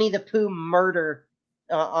Winnie the Pooh murder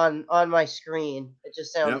on my screen. It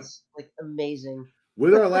just sounds like amazing.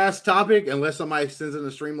 With our last topic, unless somebody sends in the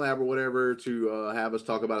Streamlab or whatever to have us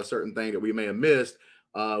talk about a certain thing that we may have missed,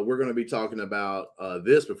 we're going to be talking about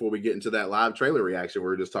this before we get into that live trailer reaction we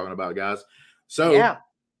were just talking about, guys. So,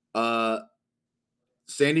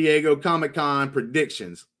 San Diego Comic-Con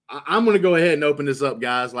predictions. I'm going to go ahead and open this up,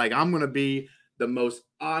 guys. Like, I'm going to be the most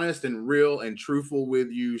honest and real and truthful with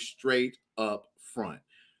you straight up front.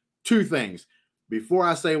 Two things. Before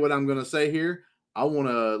I say what I'm going to say here, I want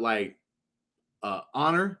to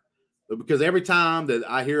honor, because every time that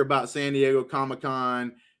I hear about San Diego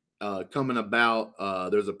Comic-Con coming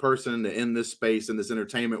about, there's a person in this space, in this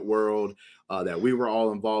entertainment world that we were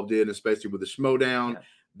all involved in, especially with the Schmodown,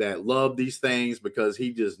 that loved these things because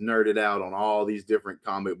he just nerded out on all these different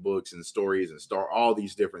comic books and stories and all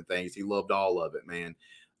these different things. He loved all of it, man.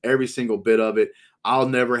 Every single bit of it. I'll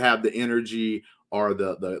never have the energy or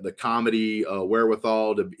the comedy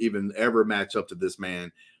wherewithal to even ever match up to this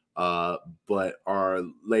man. But our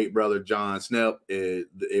late brother John Snep,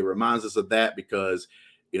 it reminds us of that because,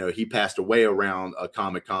 you know, he passed away around a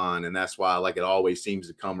Comic-Con, and that's why, like, it always seems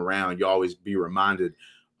to come around. You always be reminded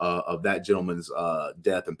of that gentleman's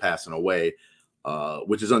death and passing away,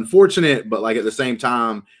 which is unfortunate. But like at the same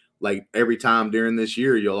time, like every time during this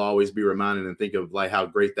year, you'll always be reminded and think of like how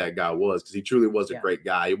great that guy was, because he truly was a great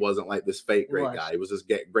guy. He wasn't like this fake great guy. He was this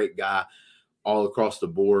great guy all across the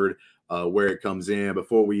board. Where it comes in.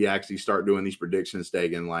 Before we actually start doing these predictions,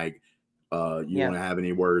 Stegan, like, you want to have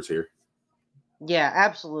any words here? Yeah,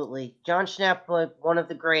 absolutely. John Schnepp, one of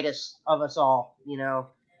the greatest of us all, you know,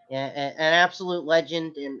 an absolute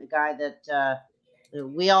legend and a guy that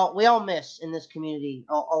we all miss in this community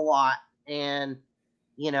a lot. And,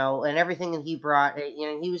 you know, and everything that he brought, you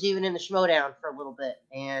know, he was even in the Schmodown for a little bit.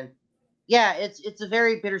 And yeah, it's a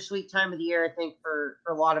very bittersweet time of the year, I think, for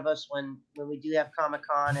a lot of us when we do have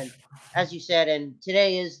Comic-Con. And as you said, and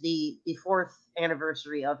today is the 4th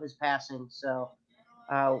anniversary of his passing. So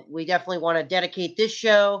we definitely want to dedicate this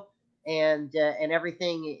show and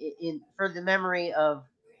everything for the memory of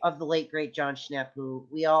the late, great John Schnepp, who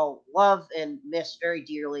we all love and miss very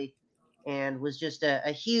dearly, and was just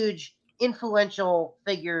a huge influential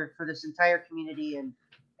figure for this entire community.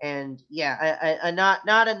 And yeah,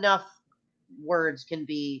 not enough words can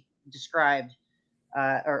be described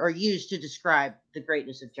or used to describe the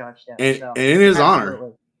greatness of John Schnepp. And in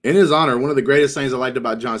his honor, one of the greatest things I liked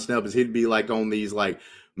about John Schnepp is he'd be like on these like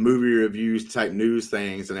movie reviews type news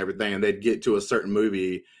things and everything, and they'd get to a certain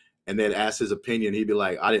movie and they'd ask his opinion. He'd be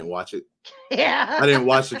like, I didn't watch it. Yeah. I didn't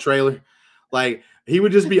watch the trailer. Like, he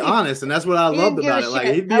would just be honest, and that's what I loved about it. Like,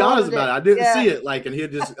 he'd be honest about it. I didn't see it. Like, and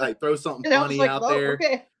he'd just like throw something funny out there.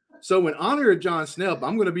 Okay. So in honor of John Snell,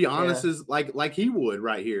 I'm going to be honest as like he would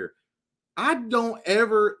right here. I don't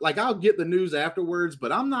ever, like, I'll get the news afterwards,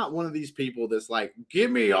 but I'm not one of these people that's like,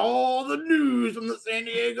 give me all the news from the San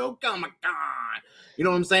Diego Comic-Con. You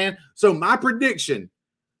know what I'm saying? So my prediction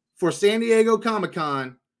for San Diego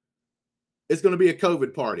Comic-Con is going to be a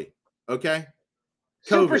COVID party. Okay.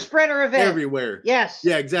 COVID, super spreader event everywhere. Yes.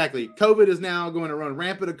 Yeah, exactly. COVID is now going to run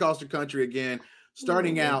rampant across the country again,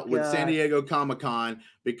 starting out with San Diego Comic-Con,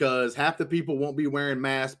 because half the people won't be wearing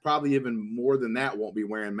masks, probably even more than that won't be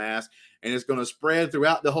wearing masks, and it's going to spread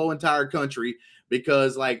throughout the whole entire country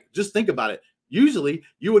because, like, just think about it. Usually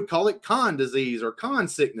you would call it con disease or con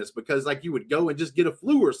sickness because, like, you would go and just get a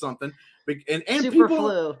flu or something. And super people,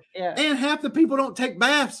 flu. Yeah. And half the people don't take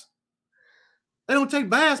baths. They don't take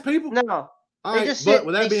baths, people. No. All They right, just but sit.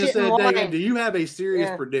 with that They being sit in said, Dagan, line. do you have a serious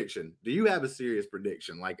Yeah. prediction? Do you have a serious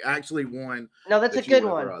prediction? Like actually one No, that's a that you good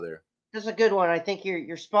want to one. throw out there? That's a good one. I think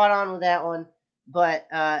you're spot on with that one. But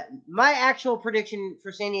my actual prediction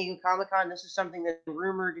for San Diego Comic Con, this is something that's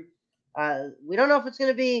rumored. We don't know if it's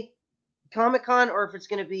going to be Comic Con or if it's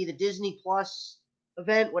going to be the Disney Plus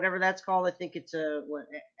event, whatever that's called. I think it's a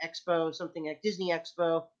Expo, something like Disney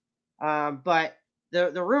Expo. But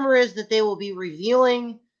the rumor is that they will be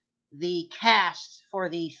revealing the cast for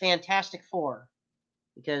the Fantastic Four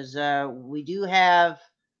because we do have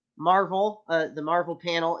Marvel, the Marvel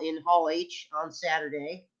panel in Hall H on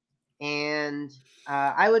Saturday, and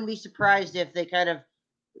I wouldn't be surprised if they kind of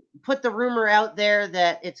put the rumor out there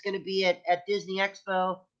that it's going to be at Disney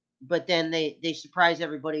Expo, but then they surprise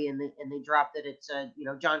everybody and they drop that it's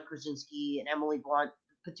John Krasinski and Emily Blunt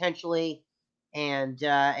potentially, and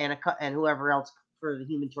whoever else for the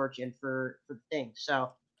Human Torch and for the thing.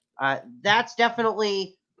 So that's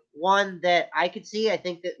definitely one that I could see. I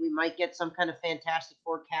think that we might get some kind of Fantastic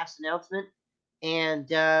Four cast announcement and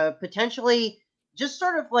potentially just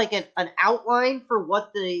sort of like an outline for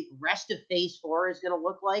what the rest of Phase 4 is going to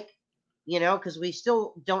look like, because we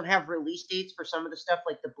still don't have release dates for some of the stuff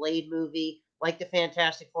like the Blade movie, like the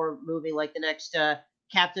Fantastic Four movie, like the next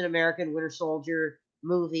Captain America and Winter Soldier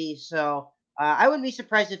movie. So I wouldn't be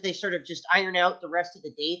surprised if they sort of just iron out the rest of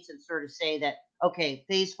the dates and sort of say that, okay,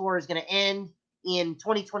 Phase 4 is going to end in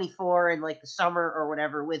 2024 in like the summer or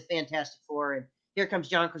whatever with Fantastic Four, and here comes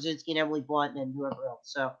John Krasinski and Emily Blunt and whoever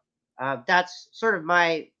else. So that's sort of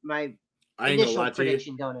my I ain't gonna initial lie to you.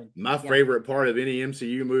 prediction going in. My Yeah. favorite part of any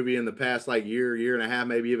MCU movie in the past like year and a half,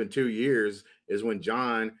 maybe even 2 years, is when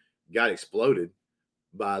John got exploded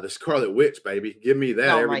by the Scarlet Witch, baby. Give me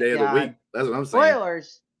that Oh every my day of the God. week. That's what I'm saying.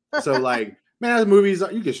 Spoilers. So like, man, those movies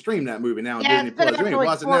you can stream that movie now on Yeah, Disney it's been Plus. You out ain't for like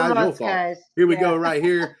watching 4 now, it's your months, fault. guys. Here we Yeah. go right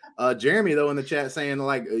here. Jeremy though in the chat saying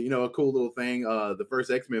like a cool little thing. The first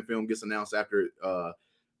X-Men film gets announced after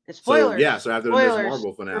The spoilers. so after the Ms. Spoilers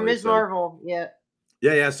Marvel for finale. Ms. So Marvel. Yeah.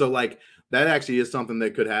 yeah. So like that actually is something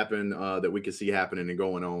that could happen that we could see happening and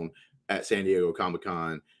going on at San Diego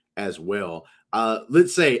Comic-Con as well.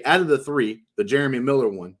 Let's say out of the three, the Jeremy Miller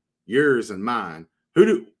one, yours and mine,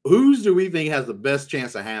 whose do we think has the best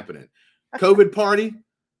chance of happening? COVID party?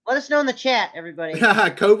 Let us know in the chat, everybody.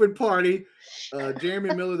 COVID party.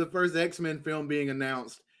 Jeremy Miller, the first X-Men film being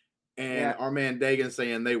announced, and Yeah. our man Dagan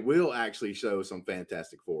saying they will actually show some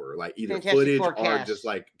Fantastic Four, like either Fantastic footage Four or cast. just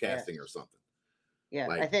like casting or something. Yeah,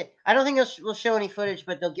 Like- I don't think they'll show any footage,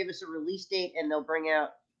 but they'll give us a release date and they'll bring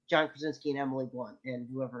out John Krasinski and Emily Blunt and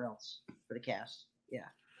whoever else for the cast. Yeah.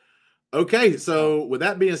 Okay, so with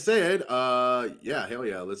that being said, yeah, hell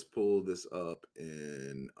yeah, let's pull this up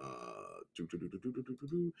and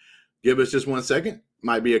give us just 1 second.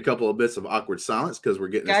 Might be a couple of bits of awkward silence because we're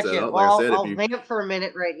getting it set Gotcha. up. Well, Like I said, I'll vamp for a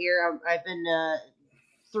minute right here. I've been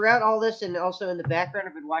throughout all this and also in the background,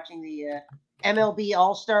 I've been watching the MLB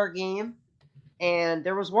All-Star Game, and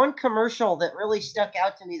there was one commercial that really stuck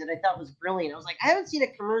out to me that I thought was brilliant. I was like, I haven't seen a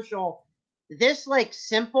commercial this like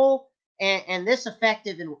simple and this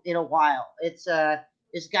effective in a while. It's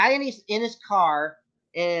this guy in his car,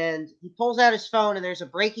 and he pulls out his phone, and there's a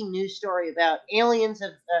breaking news story about aliens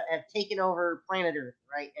have taken over planet Earth,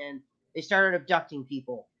 right? And they started abducting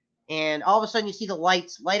people. And all of a sudden, you see the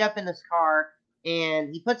lights light up in this car,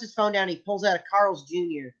 and he puts his phone down. He pulls out a Carl's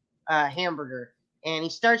Jr. Hamburger, and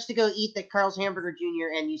he starts to go eat the Carl's Hamburger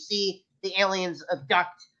Jr. And you see the aliens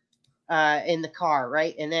abduct in the car,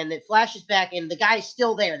 right? And then it flashes back, and the guy's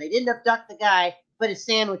still there. They didn't abduct the guy, but his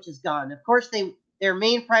sandwich is gone. Of course, their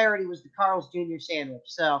main priority was the Carl's Jr. sandwich.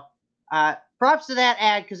 So props to that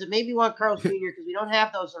ad because it made me want Carl's Jr. because we don't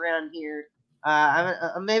have those around here.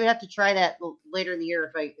 I maybe have to try that later in the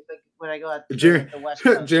year if when I go out to the West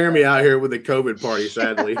Coast. Jeremy out here with the COVID party,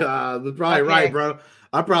 sadly. That's probably right, bro.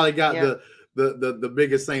 I probably got the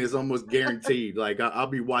biggest thing is almost guaranteed. Like I'll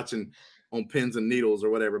be watching on Pins and Needles or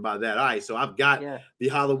whatever by that. All right, so I've got the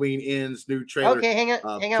Halloween Ends new trailer. Okay, hang on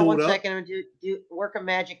 1 second. I'm gonna do work a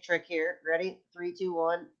magic trick here. Ready? 3, 2,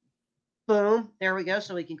 1. Boom. There we go.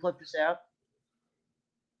 So we can clip this out.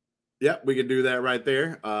 Yep, we can do that right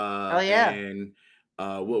there. Oh yeah. And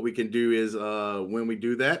what we can do is when we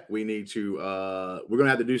do that, we need to we're gonna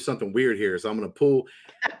have to do something weird here. So I'm gonna pull.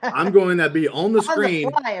 I'm going to be on the screen.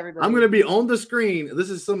 On the fly, everybody. I'm going to be on the screen.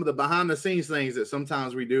 This is some of the behind the scenes things that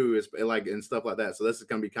sometimes we do is like and stuff like that. So this is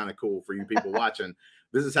going to be kind of cool for you people watching.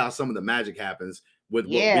 This is how some of the magic happens with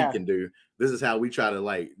what we can do. This is how we try to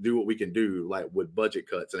like do what we can do, like with budget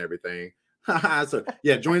cuts and everything. So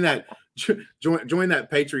yeah, join that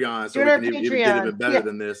Patreon so we can even get even better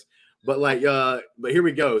than this. But like but here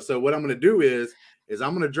we go. So what I'm going to do is is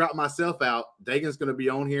I'm going to drop myself out. Dagan's going to be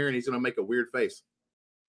on here and he's going to make a weird face.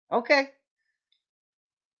 Okay.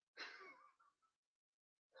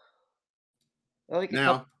 Well,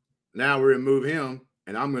 now we're going to move him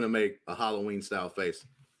and I'm going to make a Halloween style face.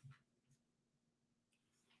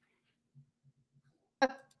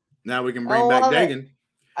 Now we can bring back Dagan.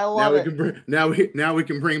 I love it. Now we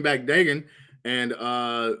can bring back Dagan and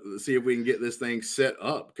see if we can get this thing set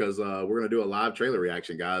up, because we're going to do a live trailer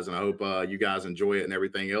reaction, guys, and I hope you guys enjoy it and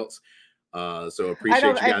everything else. So appreciate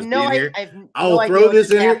you guys being here. I'll throw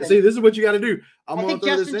this in here. See, this is what you got to do. I'm going to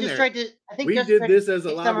throw this in there. We did this as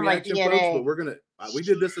a live reaction, folks, but we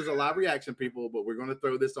did this as a live reaction, people, but we're going to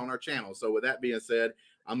throw this on our channel. So with that being said,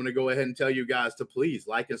 I'm going to go ahead and tell you guys to please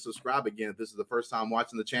like and subscribe again. If this is the first time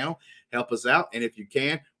watching the channel, help us out. And if you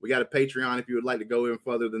can, we got a Patreon if you would like to go even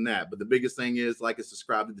further than that. But the biggest thing is like and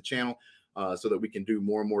subscribe to the channel so that we can do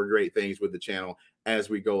more and more great things with the channel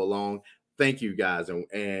as we go along. Thank you, guys.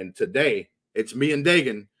 And today, it's me and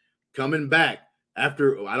Dagan coming back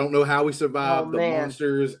after, I don't know how we survived the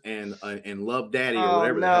monsters and Love Daddy or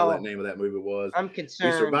whatever the hell that name of that movie was. I'm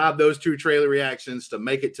concerned. We survived those 2 trailer reactions to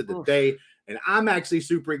make it to the day. And I'm actually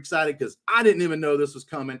super excited because I didn't even know this was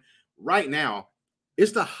coming. Right now,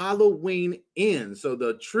 it's the Halloween end. So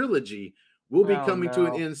the trilogy will be coming to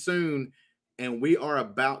an end soon. And we are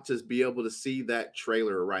about to be able to see that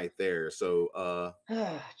trailer right there. So,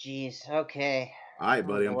 jeez. Okay. All right,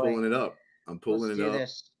 buddy. I'm pulling it up. Let's do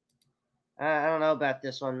this. I don't know about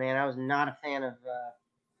this one, man. I was not a fan of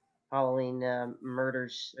Halloween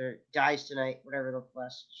Murders or Dies Tonight, whatever the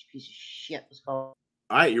last piece of shit was called.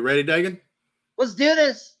 All right, you ready, Dagan? Let's do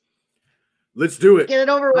this. Let's do it. Get it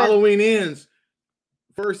over with. Halloween Ends.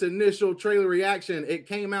 First initial trailer reaction. It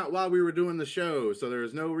came out while we were doing the show, so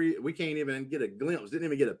there's no we can't even get a glimpse. Didn't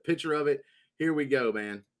even get a picture of it. Here we go,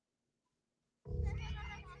 man.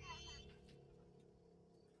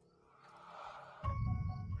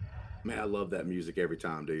 Man, I love that music every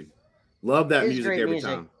time, dude. Love that music every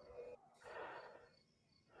time.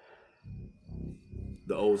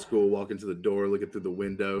 The old school, walking to the door, looking through the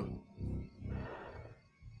window.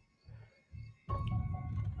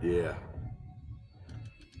 Yeah.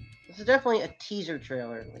 This is definitely a teaser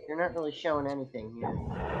trailer. Like, you're not really showing anything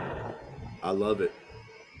here. I love it.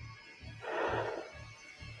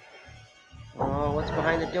 Oh, what's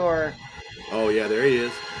behind the door? Oh, yeah, there he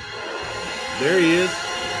is. There he is.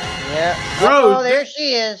 Yeah. Bro, oh, there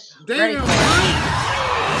she is. Damn.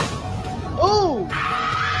 Ooh.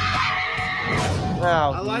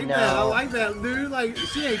 Oh, I like that. I like that, dude. Like,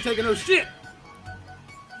 she ain't taking no shit.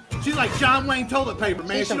 She's like John Wayne toilet paper,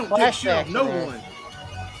 man. She don't take shit off no one.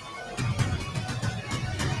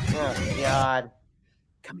 Oh, God.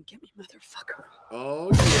 Come and get me, motherfucker.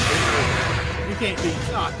 Oh, yeah. You can't be...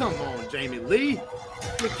 Oh, come on, Jamie Lee.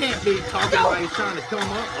 You can't be talking while he's trying to come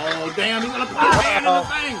up. Oh, damn. He's going to put his hand in the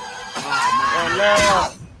thing. Oh,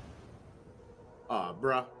 man. Oh,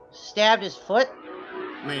 bro. Stabbed his foot?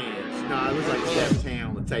 Man, nah, it looks like he stabbed his hand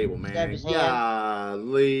on the table, man. Stabbed his hand.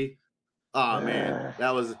 Golly. Oh, man.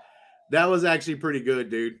 That was actually pretty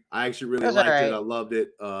good, dude. I actually really liked it. I loved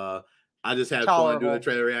it. I just had fun doing the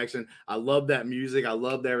trailer reaction. I love that music. I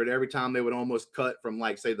love that every time they would almost cut from,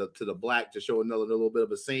 like, say, to the black to show another little bit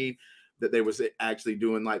of a scene, that they was actually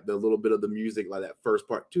doing like the little bit of the music, like that first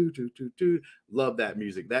part. Love that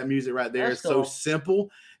music. That music right there is so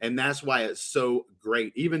simple, and that's why it's so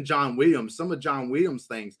great. Even John Williams, some of John Williams'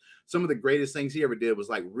 things, some of the greatest things he ever did was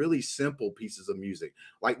like really simple pieces of music,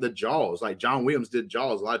 like the Jaws. Like John Williams did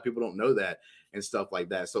Jaws. A lot of people don't know that and stuff like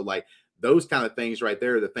that. So like those kind of things right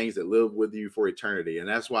there are the things that live with you for eternity. And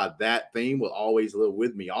that's why that theme will always live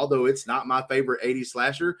with me. Although it's not my favorite 80s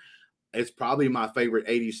slasher, it's probably my favorite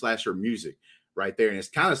 80s slasher music right there. And it's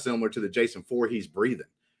kind of similar to the Jason Voorhees breathing.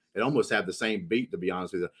 It almost have the same beat, to be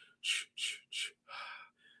honest with you.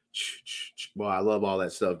 Boy, I love all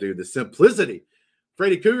that stuff, dude. The simplicity.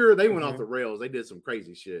 Freddy Krueger, they went off the rails. They did some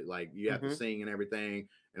crazy shit. Like you have to sing and everything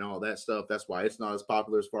and all that stuff. That's why it's not as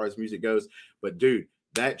popular as far as music goes. But dude,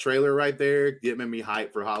 that trailer right there getting me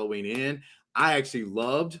hyped for Halloween End. I actually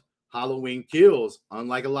loved Halloween Kills,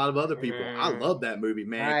 unlike a lot of other people. I love that movie,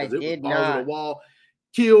 man, because it was balls to the wall,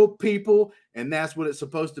 kill people, and that's what it's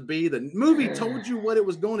supposed to be. The movie told you what it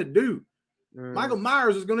was going to do. Michael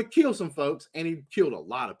Myers was going to kill some folks, and he killed a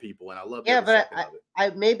lot of people, and I love that. Yeah, but I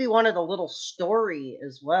maybe wanted a little story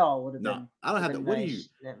as well. Would have been. I don't have to. Nice what do you,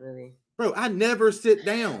 in that movie. Bro? I never sit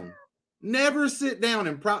down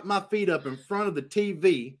and prop my feet up in front of the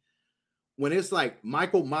TV when it's like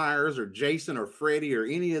Michael Myers or Jason or Freddy or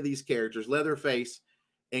any of these characters, Leatherface,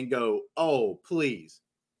 and go, oh, please,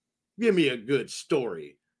 give me a good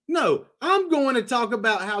story. No, I'm going to talk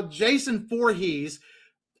about how Jason Voorhees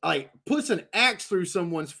like puts an axe through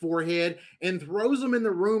someone's forehead and throws them in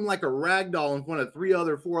the room like a rag doll in front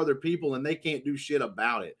of four other people, and they can't do shit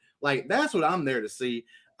about it. Like, that's what I'm there to see.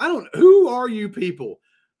 Who are you people?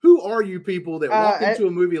 Who are you people that walk into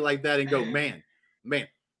a movie like that and go, man,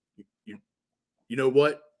 you know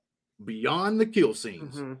what? Beyond the kill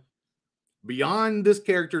scenes, beyond this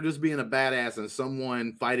character just being a badass and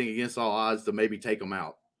someone fighting against all odds to maybe take them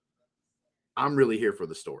out, I'm really here for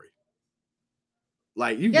the story.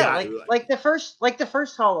 Like like the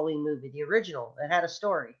first Halloween movie, the original, it had a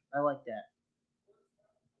story. I like that.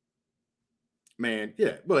 Man,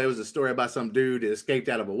 yeah. Well, it was a story about some dude that escaped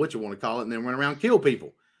out of a what you want to call it, and then went around and kill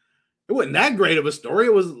people. It wasn't that great of a story.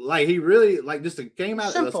 It was like he really like just came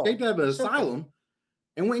out, escaped out of an asylum,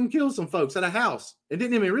 and went and killed some folks at a house. It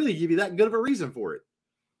didn't even really give you that good of a reason for it.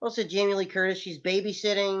 Also, Jamie Lee Curtis, she's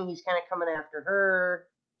babysitting. He's kind of coming after her.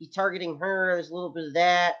 He's targeting her. There's a little bit of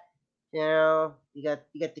that. You know, you got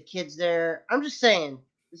the kids there. I'm just saying,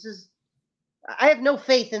 I have no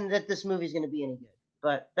faith in that this movie's going to be any good.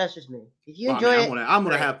 But that's just me. If you enjoy it, I'm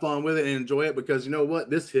gonna have fun with it and enjoy it, because you know what?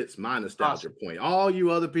 This hits my nostalgia point. All you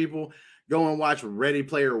other people go and watch Ready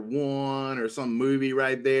Player One or some movie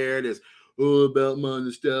right there that's about my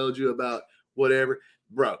nostalgia, about whatever.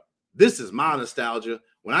 Bro, this is my nostalgia.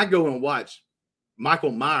 When I go and watch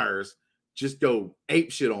Michael Myers just go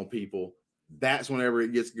ape shit on people, that's whenever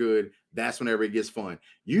it gets good. That's whenever it gets fun.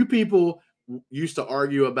 You people used to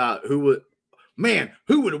argue about who would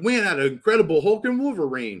win out of Incredible Hulk and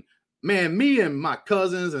Wolverine. Man, me and my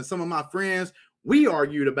cousins and some of my friends, we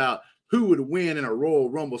argued about who would win in a Royal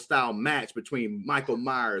Rumble style match between Michael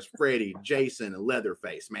Myers, Freddy, Jason, and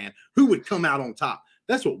Leatherface, man. Who would come out on top?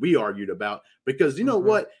 That's what we argued about, because you know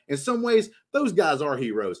what? In some ways, those guys are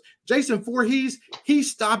heroes. Jason Voorhees, he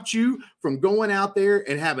stopped you from going out there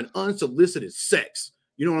and having unsolicited sex.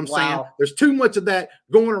 You know what I'm saying? There's too much of that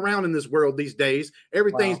going around in this world these days.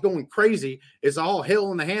 Everything's going crazy. It's all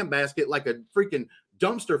hell in the handbasket, like a freaking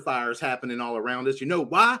dumpster fires happening all around us. You know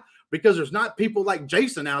why? Because there's not people like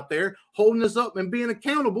Jason out there holding us up and being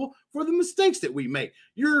accountable for the mistakes that we make.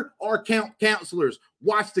 You're our counselors.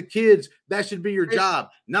 Watch the kids. That should be your job.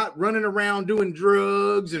 Not running around doing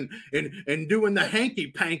drugs and doing the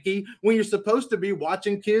hanky-panky when you're supposed to be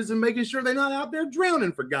watching kids and making sure they're not out there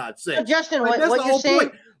drowning, for God's sake. So Justin, like, what you're saying?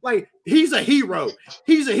 Point. Like, he's a hero.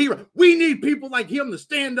 He's a hero. We need people like him to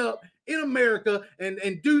stand up in America and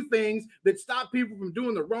do things that stop people from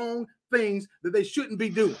doing the wrong things that they shouldn't be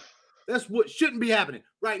doing. That's what shouldn't be happening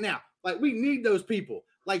right now. Like, we need those people.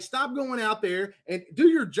 Like, stop going out there and do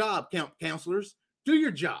your job, counselors. Do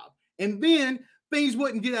your job. And then things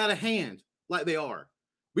wouldn't get out of hand like they are.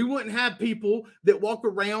 We wouldn't have people that walk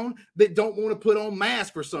around that don't want to put on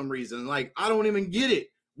masks for some reason. Like, I don't even get it.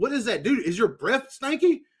 What is that, dude? Is your breath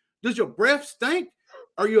stinky? Does your breath stink?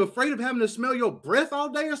 Are you afraid of having to smell your breath all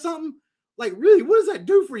day or something? Like, really, what does that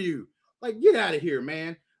do for you? Like, get out of here,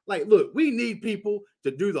 man. Like, look, we need people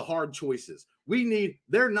to do the hard choices.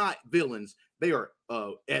 They're not villains. They are,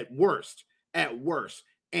 at worst,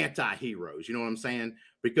 anti-heroes. You know what I'm saying?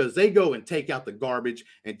 Because they go and take out the garbage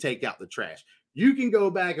and take out the trash. You can go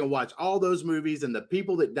back and watch all those movies, and the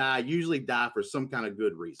people that die usually die for some kind of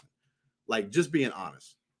good reason. Like, just being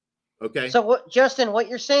honest. Okay? So, Justin, what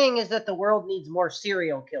you're saying is that the world needs more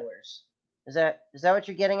serial killers. Is that what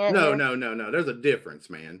you're getting at? No. There's a difference,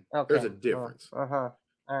 man. Okay. There's a difference. All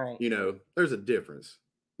right. You know, there's a difference.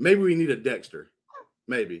 Maybe we need a Dexter.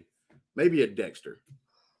 Maybe a Dexter.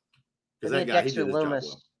 Because that guy, he did his job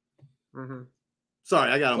well.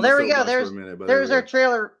 Sorry, I got on there we go. There's our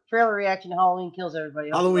trailer reaction to Halloween Kills, everybody.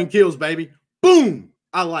 Halloween Kills, baby. Boom!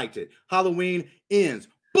 I liked it. Halloween Ends.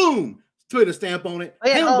 Boom! Twitter stamp on it.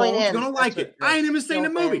 Hambone's gonna like it. I ain't even seen the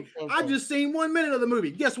movie. I just seen 1 minute of the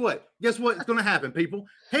movie. Guess what? Guess what's gonna happen, people?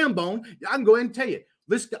 Hambone, I can go ahead and tell you.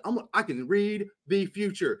 I can read the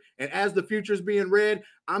future. And as the future is being read,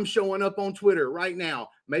 I'm showing up on Twitter right now,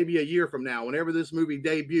 maybe a year from now, whenever this movie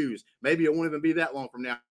debuts. Maybe it won't even be that long from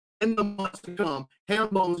now. In the months to come,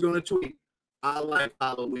 Hambone's going to tweet, I like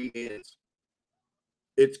Halloween Ends.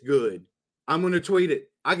 It's good. I'm going to tweet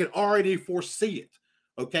it. I can already foresee it.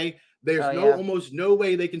 Okay? There's almost no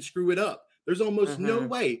way they can screw it up. There's almost no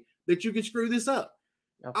way that you can screw this up.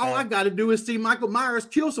 Okay. All I got to do is see Michael Myers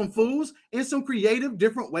kill some fools in some creative,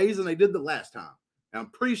 different ways than they did the last time. And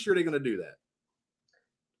I'm pretty sure they're going to do that.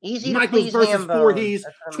 Easy Michaels to versus Voorhees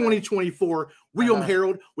 2024. William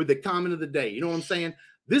Harold with the comment of the day. You know what I'm saying?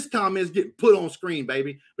 This comment is getting put on screen,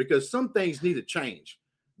 baby, because some things need to change.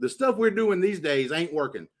 The stuff we're doing these days ain't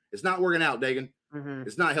working. It's not working out, Dagan.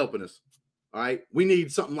 It's not helping us. All right. We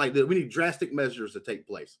need something like this. We need drastic measures to take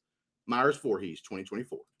place. Myers Voorhees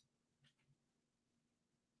 2024.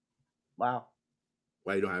 Wow.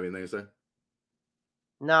 Why, you don't have anything to say?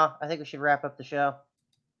 No, I think we should wrap up the show.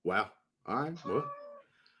 Wow. All right. Well,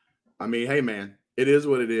 I mean, hey, man, it is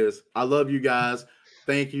what it is. I love you guys.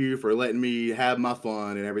 Thank you for letting me have my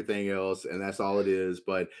fun and everything else. And that's all it is.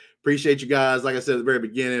 But appreciate you guys. Like I said at the very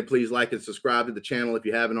beginning, please like and subscribe to the channel if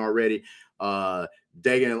you haven't already.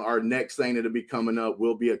 Dagan, our next thing that'll be coming up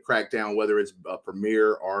will be a Crackdown, whether it's a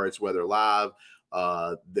premiere or it's whether live.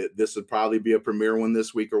 This would probably be a premiere one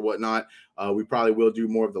this week or whatnot. We probably will do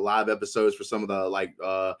more of the live episodes for some of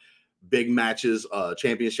the big matches,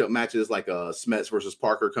 championship matches, like Smets versus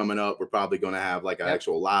Parker coming up. We're probably going to have like an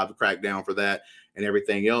actual live Crackdown for that and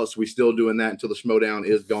everything else. We still doing that until the Schmodown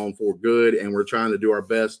is gone for good, and we're trying to do our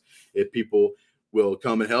best. If people will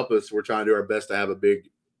come and help us, we're trying to do our best to have a big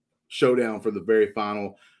showdown for the very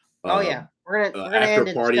final. We're gonna after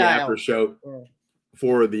end party, after show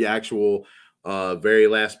for the actual very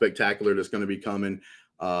last spectacular that's going to be coming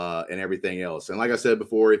and everything else. And like I said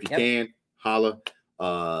before, if you can, holla.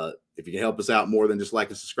 If you can help us out more than just like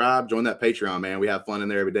and subscribe, join that Patreon, man. We have fun in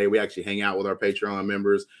there every day. We actually hang out with our Patreon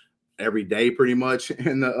members every day pretty much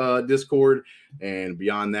in the Discord. And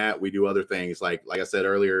beyond that, we do other things like I said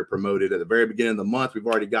earlier, promoted at the very beginning of the month. We've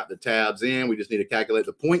already got the tabs in. We just need to calculate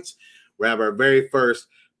the points. We have our very first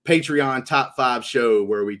Patreon top 5 show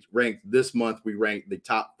where we ranked this month. We ranked the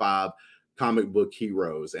top 5 comic book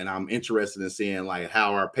heroes. And I'm interested in seeing like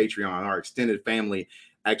how our Patreon, our extended family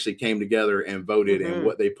actually came together and voted and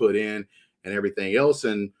what they put in and everything else.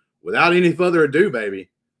 And without any further ado,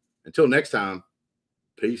 baby, until next time,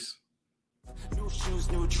 peace. New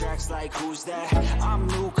shoes, new tracks, like who's that? I'm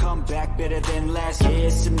new, come back better than last. Yeah,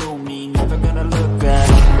 it's a new me, never gonna look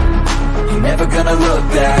back. You're never gonna look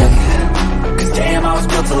back. Cause damn, I was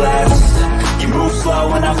built to last. You move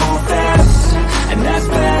slow and I move fast, and that's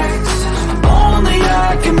facts. Only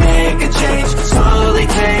I can make a change. So